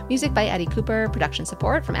Seglin. Music by Eddie Cooper. Production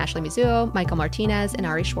support from Ashley Mizuo, Michael Martinez, and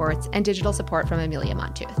Ari Schwartz. And digital support from Amelia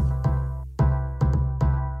Montooth.